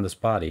carry on this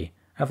body.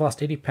 I've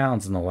lost 80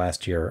 pounds in the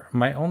last year.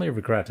 My only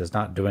regret is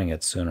not doing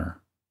it sooner.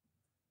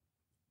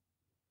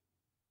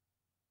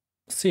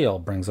 Seal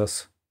brings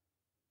us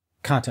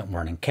content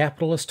warning,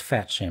 capitalist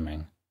fat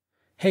shaming.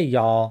 Hey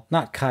y'all,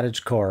 not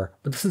cottagecore,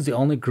 but this is the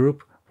only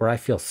group where I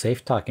feel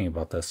safe talking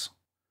about this.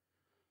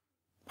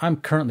 I'm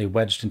currently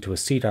wedged into a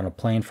seat on a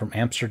plane from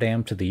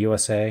Amsterdam to the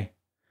USA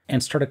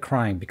and started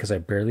crying because I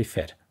barely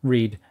fit.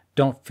 Read,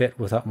 don't fit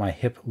without my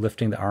hip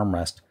lifting the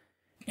armrest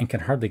and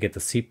can hardly get the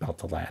seatbelt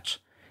to latch.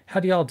 How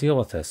do y'all deal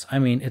with this? I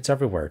mean, it's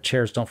everywhere.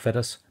 Chairs don't fit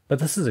us, but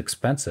this is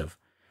expensive.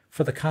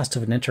 For the cost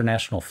of an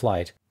international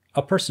flight,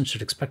 a person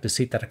should expect a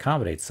seat that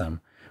accommodates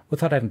them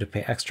without having to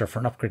pay extra for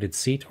an upgraded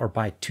seat or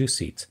buy 2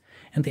 seats,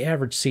 and the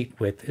average seat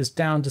width is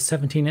down to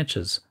 17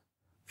 inches,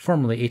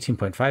 formerly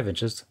 18.5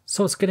 inches,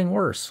 so it's getting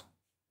worse.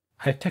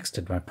 I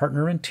texted my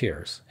partner in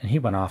tears, and he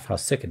went off how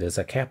sick it is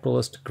that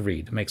capitalist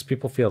greed makes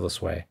people feel this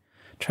way,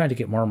 trying to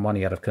get more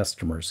money out of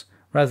customers,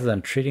 rather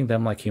than treating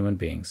them like human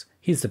beings.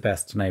 He's the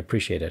best, and I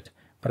appreciate it,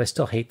 but I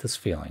still hate this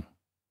feeling.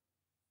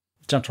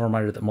 Gentle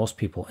reminder that most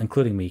people,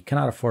 including me,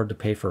 cannot afford to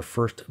pay for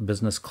first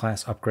business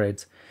class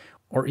upgrades,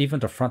 or even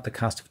to front the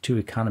cost of 2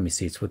 economy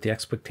seats with the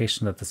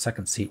expectation that the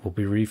second seat will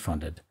be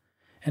refunded.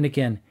 And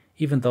again,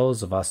 even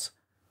those of us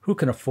who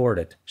can afford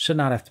it should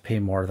not have to pay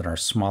more than our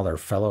smaller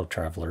fellow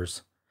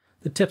travelers.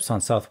 The tips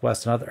on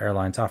Southwest and other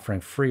airlines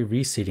offering free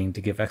reseating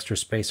to give extra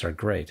space are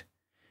great.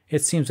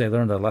 It seems they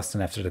learned their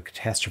lesson after the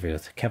catastrophe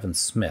with Kevin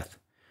Smith,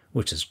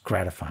 which is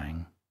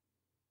gratifying.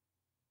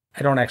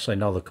 I don't actually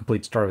know the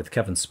complete story with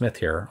Kevin Smith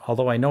here,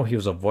 although I know he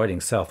was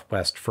avoiding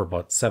Southwest for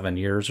about 7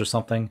 years or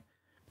something,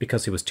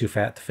 because he was too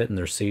fat to fit in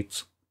their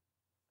seats.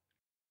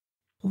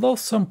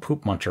 Loathsome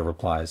Poop Muncher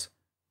replies,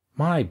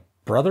 my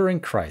brother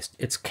in Christ,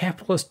 it's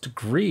capitalist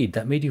greed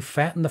that made you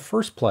fat in the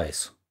first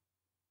place.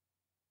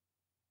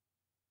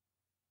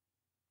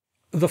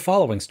 The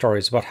following story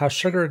is about how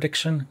sugar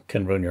addiction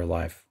can ruin your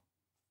life.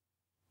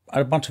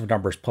 A bunch of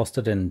numbers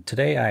posted in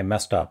Today I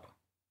Messed Up.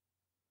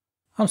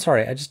 I'm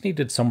sorry, I just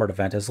needed somewhere to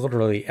vent as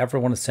literally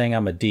everyone is saying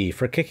I'm a D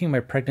for kicking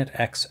my pregnant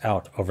ex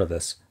out over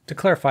this. To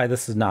clarify,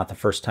 this is not the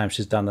first time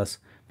she's done this,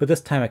 but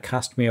this time it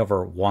cost me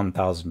over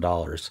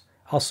 $1,000.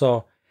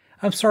 Also,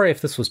 I'm sorry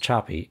if this was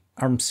choppy.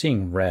 I'm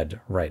seeing red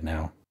right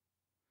now.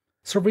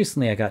 So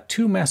recently I got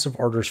 2 massive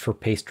orders for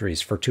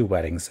pastries for 2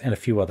 weddings and a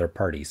few other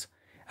parties.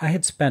 I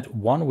had spent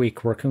 1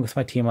 week working with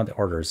my team on the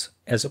orders,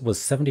 as it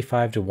was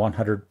 75 to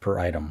 100 per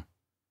item.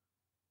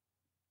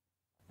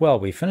 Well,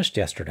 we finished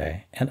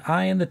yesterday, and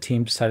I and the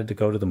team decided to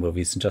go to the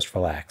movies and just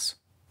relax.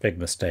 Big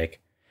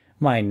mistake.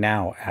 My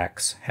now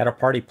ex had a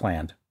party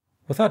planned,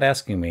 without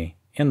asking me,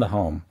 in the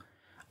home.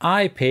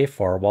 I pay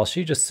for while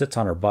she just sits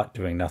on her butt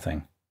doing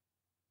nothing.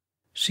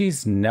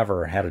 She's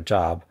never had a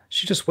job.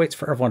 She just waits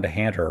for everyone to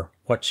hand her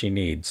what she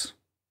needs.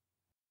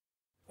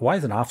 Why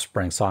is an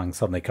Offspring song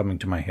suddenly coming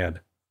to my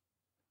head?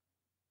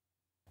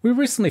 We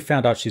recently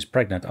found out she's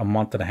pregnant a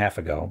month and a half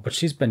ago, but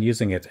she's been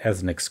using it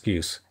as an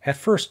excuse. At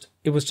first,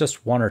 it was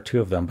just 1 or 2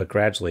 of them, but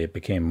gradually it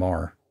became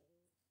more.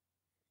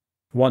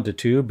 1 to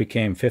 2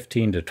 became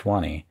 15 to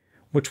 20,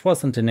 which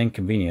wasn't an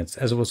inconvenience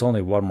as it was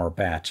only one more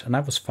batch, and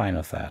I was fine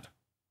with that.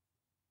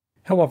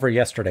 However,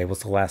 yesterday was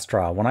the last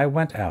straw. When I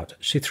went out,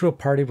 she threw a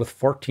party with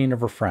 14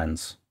 of her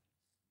friends.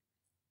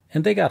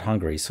 And they got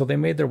hungry, so they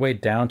made their way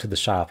down to the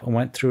shop and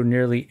went through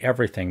nearly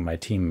everything my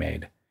team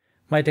made.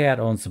 My dad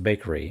owns the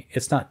bakery.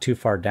 It's not too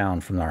far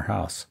down from our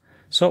house,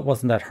 so it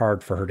wasn't that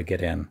hard for her to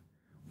get in.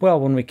 Well,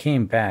 when we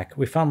came back,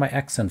 we found my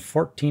ex and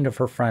 14 of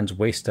her friends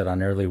wasted on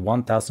nearly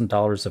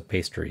 $1,000 of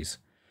pastries.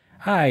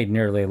 I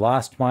nearly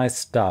lost my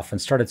stuff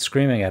and started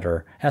screaming at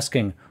her,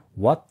 asking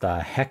what the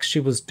heck she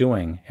was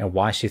doing and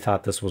why she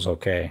thought this was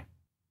okay.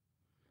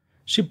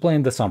 She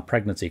blamed this on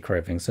pregnancy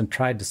cravings and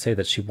tried to say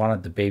that she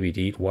wanted the baby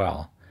to eat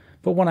well.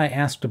 But when I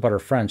asked about her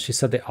friends, she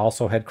said they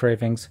also had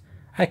cravings.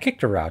 I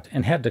kicked her out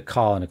and had to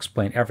call and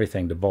explain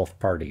everything to both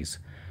parties.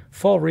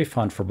 Full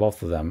refund for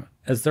both of them,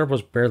 as there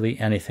was barely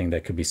anything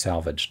that could be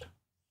salvaged.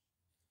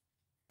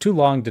 Too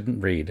long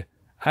didn't read.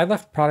 I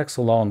left products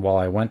alone while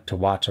I went to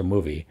watch a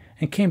movie,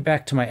 and came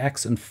back to my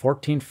ex and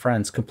 14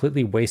 friends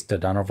completely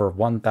wasted on over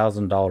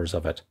 $1,000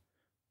 of it.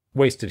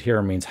 Wasted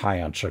here means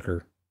high on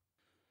sugar.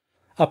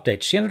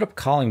 Update, she ended up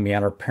calling me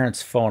on her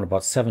parents' phone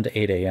about 7 to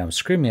 8 a.m.,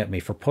 screaming at me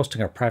for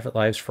posting our private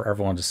lives for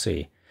everyone to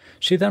see.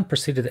 She then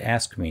proceeded to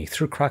ask me,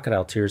 through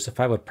crocodile tears, if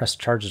I would press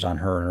charges on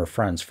her and her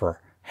friends for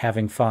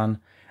having fun.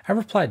 I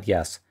replied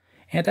yes,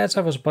 and as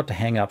I was about to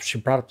hang up, she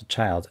brought up the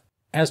child,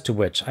 as to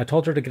which I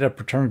told her to get a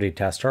paternity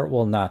test or it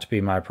will not be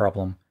my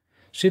problem.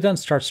 She then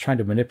starts trying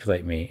to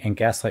manipulate me and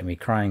gaslight me,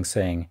 crying,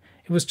 saying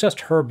it was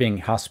just her being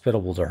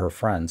hospitable to her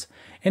friends,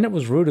 and it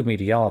was rude of me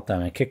to yell at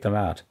them and kick them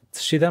out.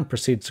 She then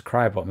proceeds to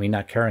cry about me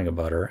not caring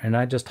about her, and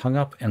I just hung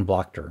up and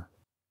blocked her.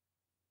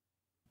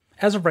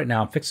 As of right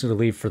now, I'm fixing to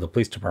leave for the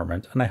police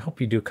department, and I hope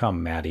you do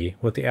come, Maddie.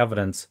 With the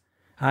evidence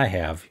I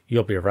have,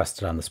 you'll be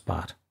arrested on the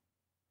spot.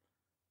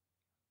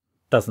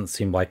 Doesn't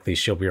seem likely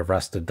she'll be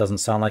arrested. Doesn't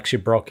sound like she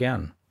broke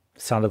in.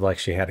 Sounded like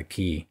she had a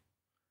key.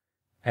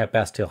 At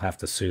best, he'll have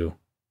to sue.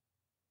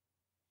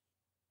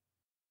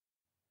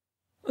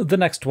 The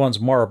next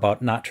one's more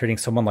about not treating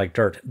someone like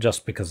dirt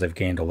just because they've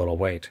gained a little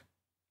weight.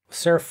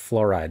 Sarah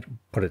Fluoride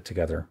put it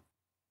together.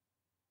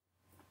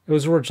 It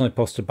was originally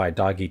posted by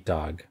Dog Eat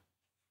Dog.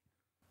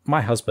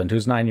 My husband,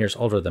 who's 9 years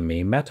older than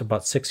me, met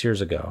about 6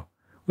 years ago.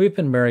 We've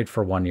been married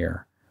for 1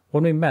 year.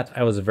 When we met,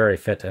 I was very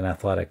fit and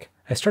athletic.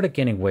 I started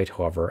gaining weight,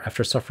 however,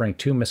 after suffering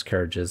 2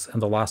 miscarriages and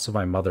the loss of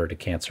my mother to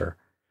cancer.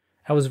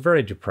 I was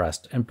very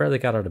depressed and barely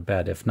got out of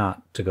bed, if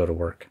not to go to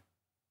work.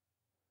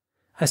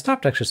 I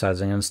stopped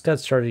exercising and instead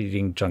started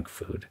eating junk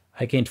food.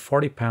 I gained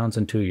 40 pounds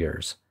in 2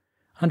 years.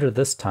 Under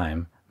this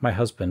time, my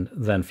husband,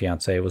 then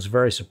fiancé, was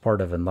very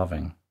supportive and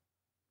loving.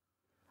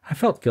 I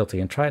felt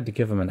guilty and tried to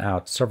give him an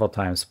out several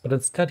times, but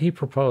instead he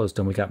proposed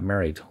and we got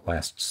married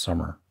last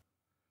summer.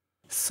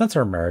 Since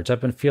our marriage,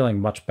 I've been feeling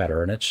much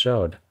better, and it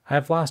showed. I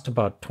have lost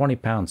about 20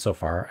 pounds so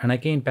far, and I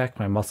gained back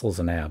my muscles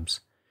and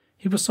abs.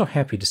 He was so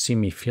happy to see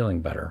me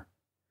feeling better.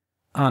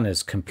 On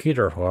his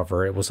computer,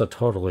 however, it was a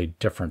totally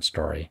different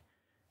story.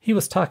 He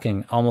was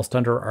talking almost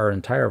under our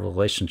entire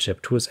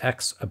relationship to his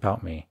ex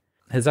about me.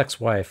 His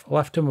ex-wife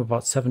left him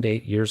about 7 to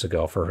 8 years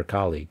ago for her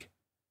colleague.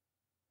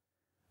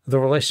 The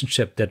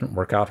relationship didn't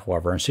work out,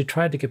 however, and she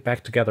tried to get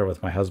back together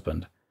with my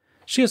husband.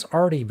 She has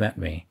already met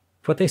me,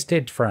 but they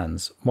stayed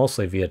friends,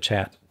 mostly via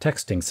chat,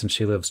 texting since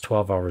she lives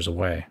 12 hours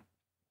away.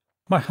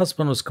 My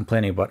husband was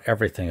complaining about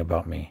everything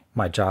about me,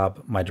 my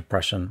job, my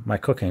depression, my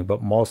cooking,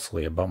 but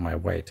mostly about my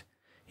weight.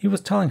 He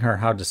was telling her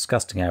how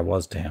disgusting I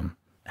was to him,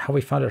 how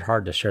he found it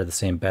hard to share the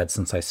same bed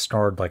since I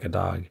snored like a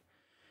dog.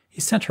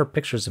 He sent her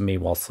pictures of me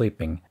while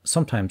sleeping,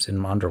 sometimes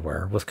in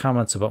underwear, with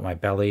comments about my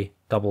belly,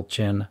 double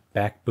chin,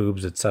 back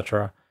boobs,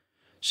 etc.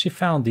 She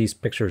found these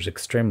pictures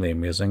extremely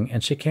amusing,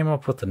 and she came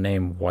up with the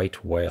name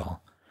White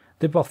Whale.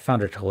 They both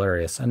found it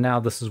hilarious, and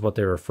now this is what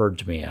they referred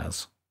to me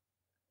as.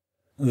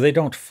 They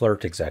don't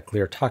flirt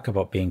exactly or talk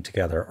about being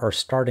together or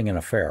starting an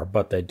affair,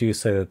 but they do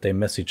say that they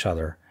miss each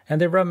other,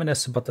 and they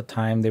reminisce about the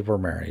time they were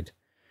married.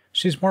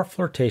 She's more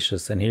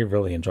flirtatious, and he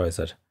really enjoys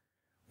it.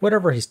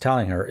 Whatever he's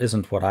telling her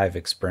isn't what I've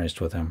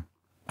experienced with him.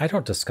 I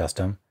don't disgust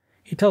him.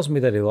 He tells me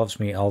that he loves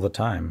me all the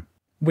time.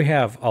 We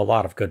have a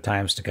lot of good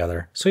times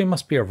together, so he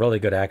must be a really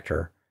good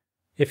actor,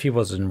 if he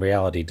was in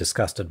reality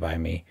disgusted by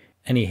me,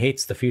 and he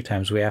hates the few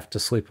times we have to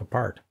sleep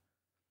apart.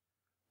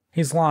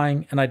 He's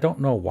lying, and I don't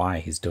know why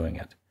he's doing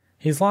it.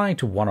 He's lying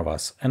to one of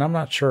us, and I'm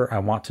not sure I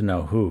want to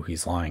know who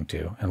he's lying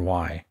to and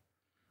why.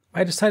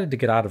 I decided to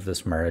get out of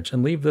this marriage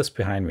and leave this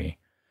behind me.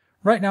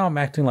 Right now I'm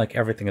acting like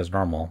everything is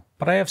normal,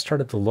 but I have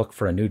started to look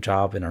for a new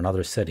job in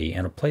another city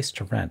and a place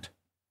to rent.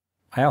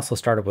 I also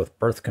started with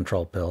birth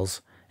control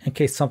pills, in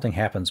case something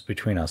happens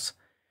between us,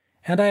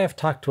 and I have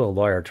talked to a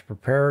lawyer to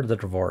prepare the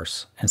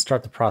divorce and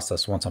start the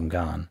process once I'm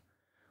gone.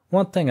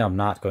 One thing I'm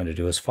not going to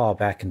do is fall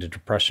back into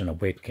depression and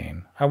weight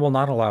gain. I will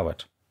not allow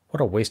it. What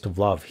a waste of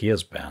love he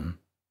has been.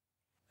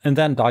 And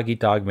then Dog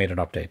Eat Dog made an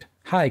update.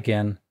 Hi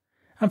again.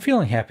 I'm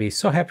feeling happy,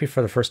 so happy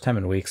for the first time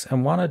in weeks,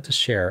 and wanted to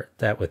share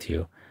that with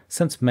you.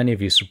 Since many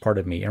of you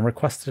supported me and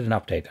requested an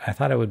update, I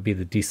thought it would be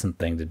the decent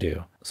thing to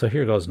do. So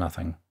here goes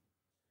nothing.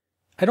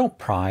 I don't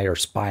pry or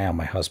spy on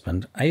my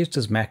husband. I used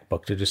his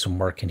MacBook to do some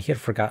work, and he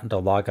had forgotten to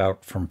log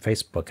out from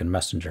Facebook and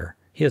Messenger.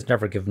 He has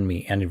never given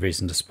me any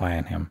reason to spy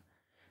on him.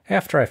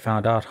 After I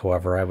found out,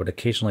 however, I would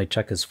occasionally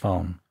check his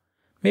phone,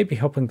 maybe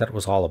hoping that it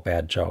was all a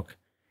bad joke.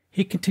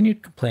 He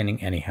continued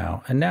complaining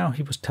anyhow, and now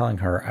he was telling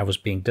her I was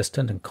being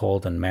distant and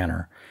cold in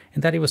manner,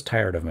 and that he was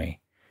tired of me.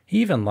 He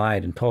even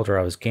lied and told her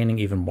I was gaining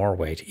even more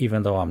weight,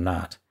 even though I'm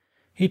not.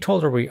 He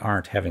told her we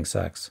aren't having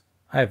sex.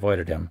 I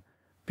avoided him,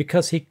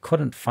 because he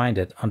couldn't find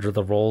it under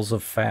the rolls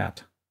of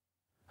fat.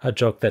 A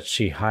joke that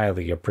she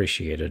highly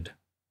appreciated.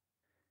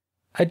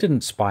 I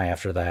didn't spy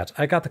after that.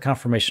 I got the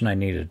confirmation I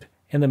needed.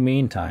 In the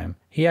meantime,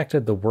 he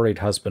acted the worried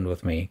husband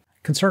with me,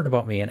 concerned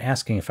about me and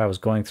asking if I was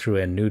going through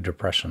a new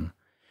depression.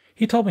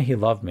 He told me he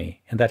loved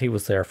me and that he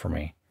was there for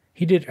me.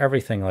 He did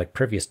everything like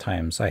previous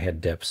times I had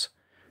dips.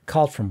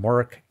 Called from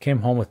work,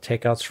 came home with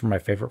takeouts from my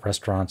favorite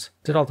restaurants,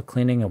 did all the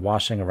cleaning and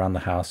washing around the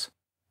house,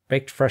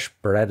 baked fresh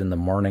bread in the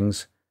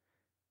mornings.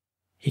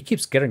 He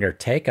keeps getting her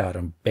takeout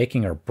and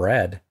baking her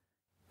bread,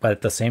 but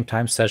at the same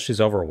time says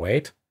she's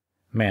overweight?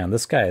 Man,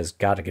 this guy has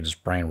got to get his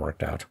brain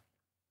worked out.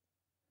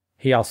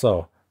 He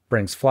also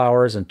brings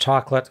flowers and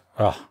chocolate.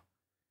 Ugh.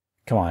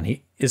 Come on,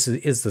 is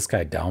this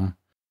guy dumb?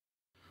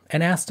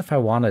 And asked if I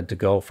wanted to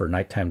go for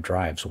nighttime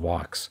drives,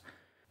 walks.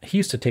 He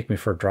used to take me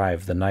for a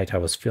drive the night I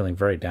was feeling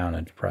very down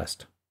and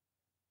depressed.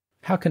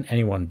 How can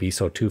anyone be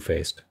so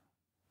two-faced?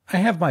 I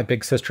have my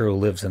big sister who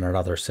lives in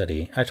another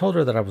city. I told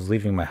her that I was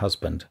leaving my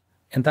husband,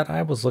 and that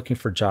I was looking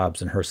for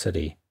jobs in her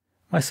city.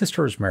 My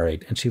sister is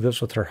married, and she lives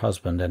with her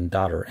husband and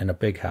daughter in a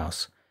big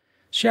house.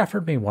 She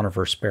offered me one of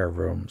her spare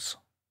rooms.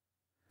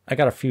 I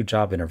got a few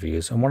job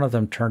interviews, and one of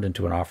them turned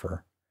into an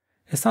offer.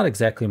 It's not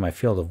exactly my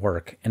field of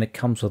work, and it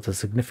comes with a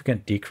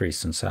significant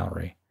decrease in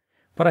salary.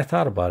 But I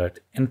thought about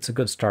it, and it's a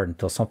good start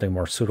until something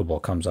more suitable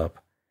comes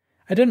up.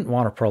 I didn't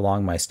want to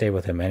prolong my stay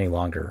with him any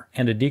longer,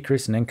 and a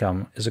decrease in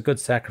income is a good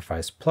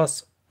sacrifice.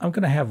 Plus, I'm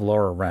going to have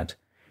lower rent,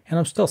 and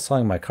I'm still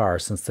selling my car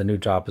since the new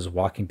job is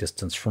walking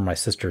distance from my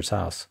sister's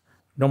house.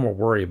 No more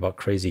worry about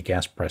crazy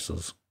gas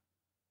prices.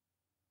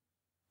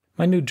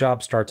 My new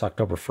job starts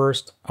October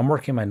 1st. I'm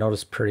working my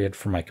notice period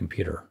for my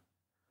computer.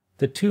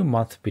 The 2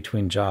 months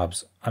between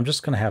jobs, I'm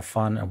just going to have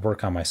fun and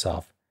work on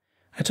myself.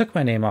 I took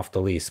my name off the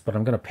lease, but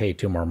I'm going to pay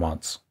 2 more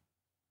months.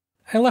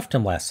 I left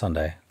him last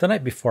Sunday. The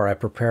night before, I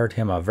prepared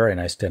him a very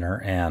nice dinner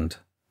and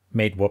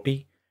made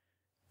whoopee.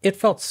 It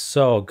felt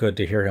so good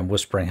to hear him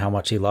whispering how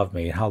much he loved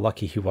me and how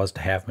lucky he was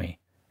to have me.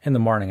 In the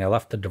morning, I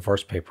left the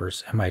divorce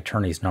papers and my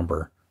attorney's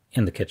number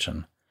in the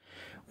kitchen.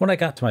 When I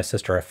got to my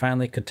sister, I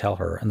finally could tell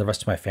her and the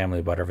rest of my family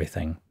about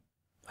everything.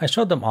 I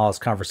showed them all his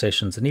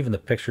conversations and even the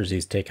pictures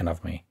he's taken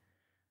of me.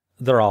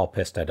 They're all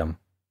pissed at him.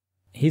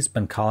 He's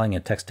been calling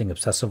and texting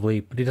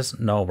obsessively, but he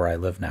doesn't know where I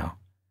live now.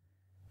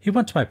 He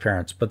went to my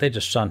parents, but they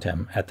just shunned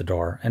him at the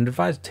door and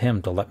advised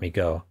him to let me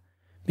go.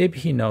 Maybe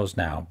he knows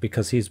now,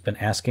 because he's been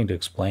asking to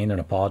explain and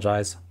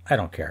apologize. I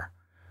don't care.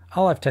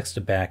 All I've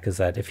texted back is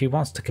that if he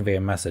wants to convey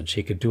a message,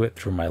 he could do it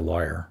through my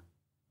lawyer.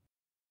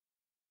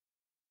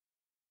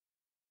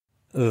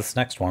 This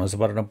next one is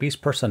about an obese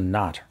person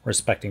not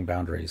respecting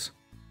boundaries.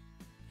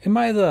 Am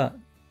I the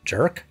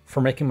jerk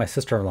for making my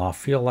sister-in-law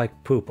feel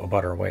like poop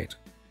about her weight?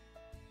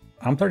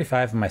 I'm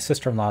 35 and my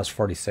sister-in-law is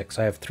 46.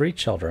 I have 3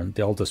 children,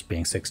 the oldest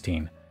being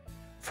 16.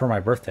 For my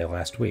birthday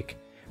last week,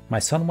 my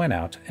son went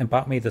out and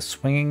bought me the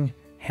swinging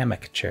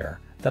hammock chair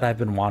that I've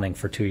been wanting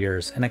for 2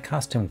 years, and it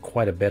cost him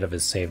quite a bit of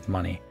his saved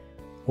money,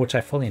 which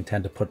I fully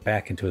intend to put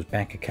back into his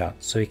bank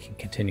account so he can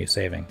continue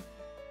saving.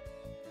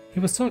 He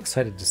was so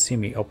excited to see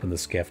me open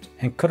this gift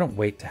and couldn't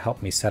wait to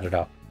help me set it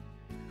up.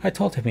 I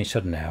told him he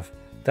shouldn't have,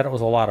 that it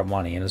was a lot of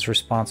money, and his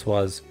response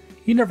was,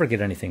 "You never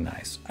get anything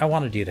nice. I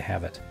wanted you to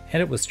have it."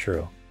 And it was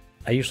true.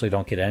 I usually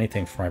don't get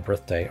anything for my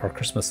birthday or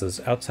Christmases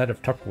outside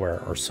of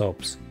Tupperware or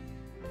soaps.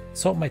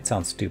 So it might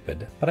sound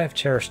stupid, but I've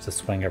cherished the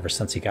swing ever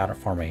since he got it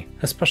for me,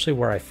 especially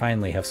where I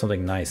finally have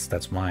something nice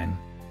that's mine.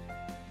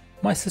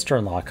 My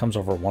sister-in-law comes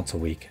over once a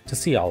week to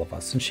see all of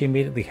us, and she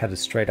immediately headed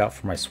straight out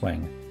for my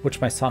swing, which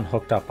my son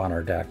hooked up on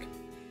our deck.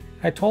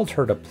 I told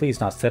her to please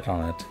not sit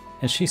on it,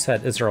 and she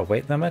said, "Is there a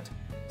weight limit?"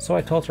 So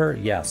I told her,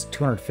 yes,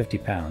 250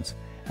 pounds,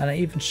 and I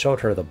even showed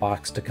her the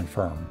box to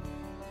confirm.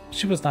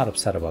 She was not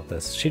upset about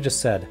this. She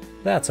just said,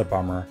 "That's a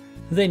bummer.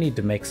 They need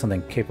to make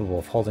something capable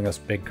of holding us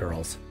big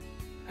girls."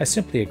 I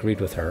simply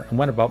agreed with her and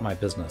went about my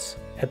business.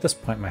 At this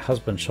point, my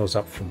husband shows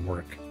up from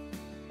work.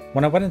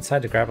 When I went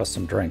inside to grab us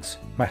some drinks,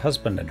 my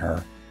husband and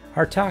her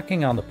are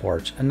talking on the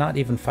porch, and not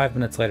even 5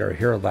 minutes later I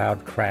hear a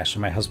loud crash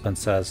and my husband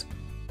says,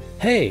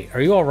 "Hey,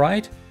 are you all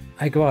right?"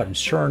 I go out and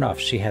sure enough,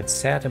 she had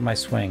sat in my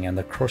swing and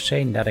the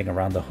crochet netting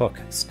around the hook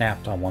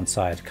snapped on one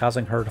side,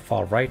 causing her to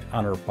fall right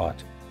on her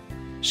butt.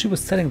 She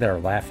was sitting there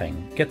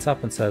laughing, gets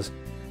up and says,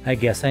 "I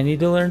guess I need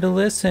to learn to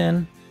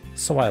listen."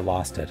 So I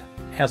lost it.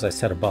 As I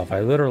said above, I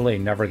literally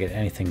never get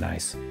anything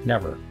nice.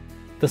 Never.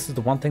 This is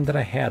the one thing that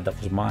I had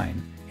that was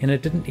mine, and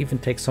it didn't even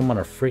take someone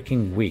a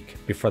freaking week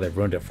before they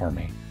ruined it for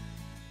me.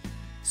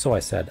 So I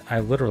said, I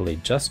literally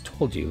just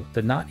told you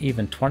that not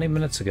even 20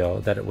 minutes ago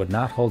that it would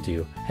not hold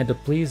you, and to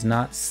please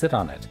not sit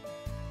on it.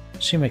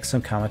 She makes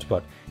some comment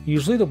about,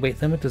 usually the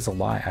weight limit is a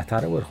lie, I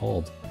thought it would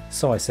hold.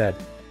 So I said,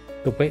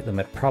 the weight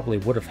limit probably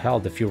would have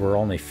held if you were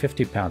only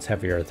 50 pounds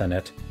heavier than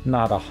it,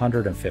 not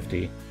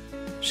 150.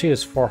 She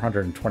is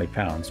 420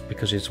 pounds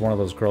because she's one of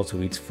those girls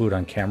who eats food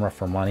on camera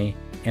for money,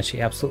 and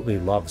she absolutely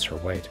loves her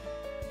weight.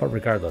 But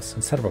regardless,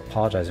 instead of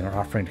apologizing or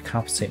offering to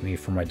compensate me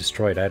for my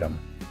destroyed item,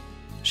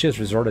 she has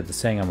resorted to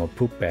saying I'm a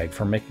poop bag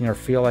for making her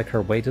feel like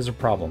her weight is a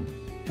problem,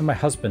 and my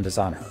husband is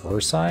on her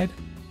side?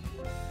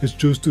 It's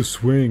just a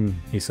swing,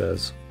 he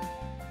says.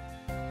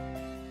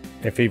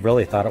 If he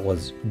really thought it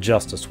was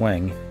just a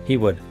swing, he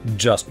would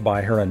just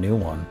buy her a new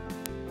one.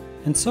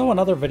 And so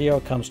another video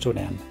comes to an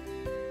end.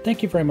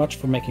 Thank you very much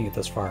for making it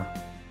this far.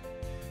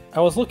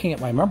 I was looking at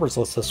my members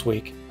list this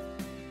week,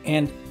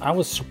 and I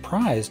was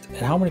surprised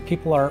at how many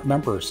people are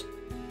members.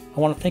 I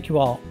want to thank you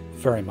all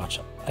very much.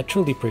 I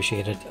truly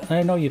appreciate it, and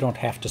I know you don't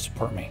have to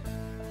support me.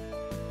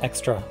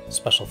 Extra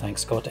special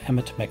thanks go to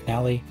Emmett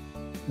McNally,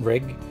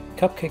 Rig,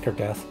 Cupcake or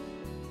Death,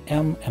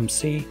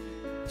 MMC,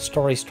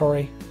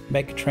 Story,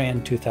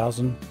 Megtran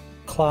 2000,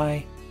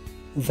 Cly,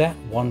 That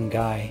One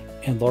Guy,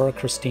 and Laura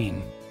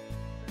Christine.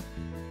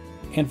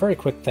 And very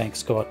quick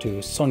thanks go out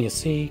to Sonia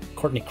C,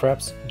 Courtney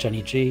Krebs,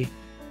 Jenny G,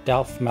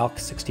 Dalf Malk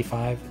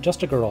 65,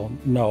 Just a Girl,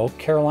 No,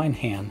 Caroline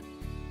Han,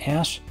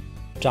 Ash,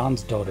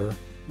 John's Doter,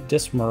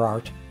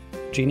 Dismerart,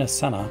 Gina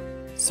Senna,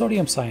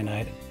 Sodium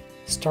Cyanide,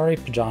 Starry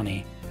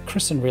Pajani,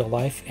 Chris in Real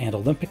Life, and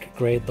Olympic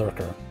Grade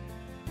Lurker.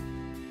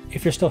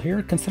 If you're still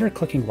here, consider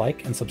clicking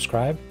like and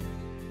subscribe.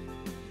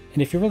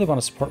 And if you really want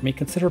to support me,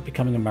 consider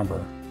becoming a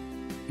member.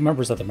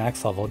 Members at the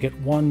max level get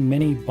one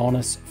mini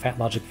bonus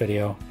Fatlogic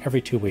video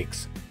every 2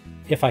 weeks,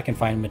 if I can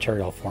find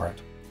material for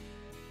it.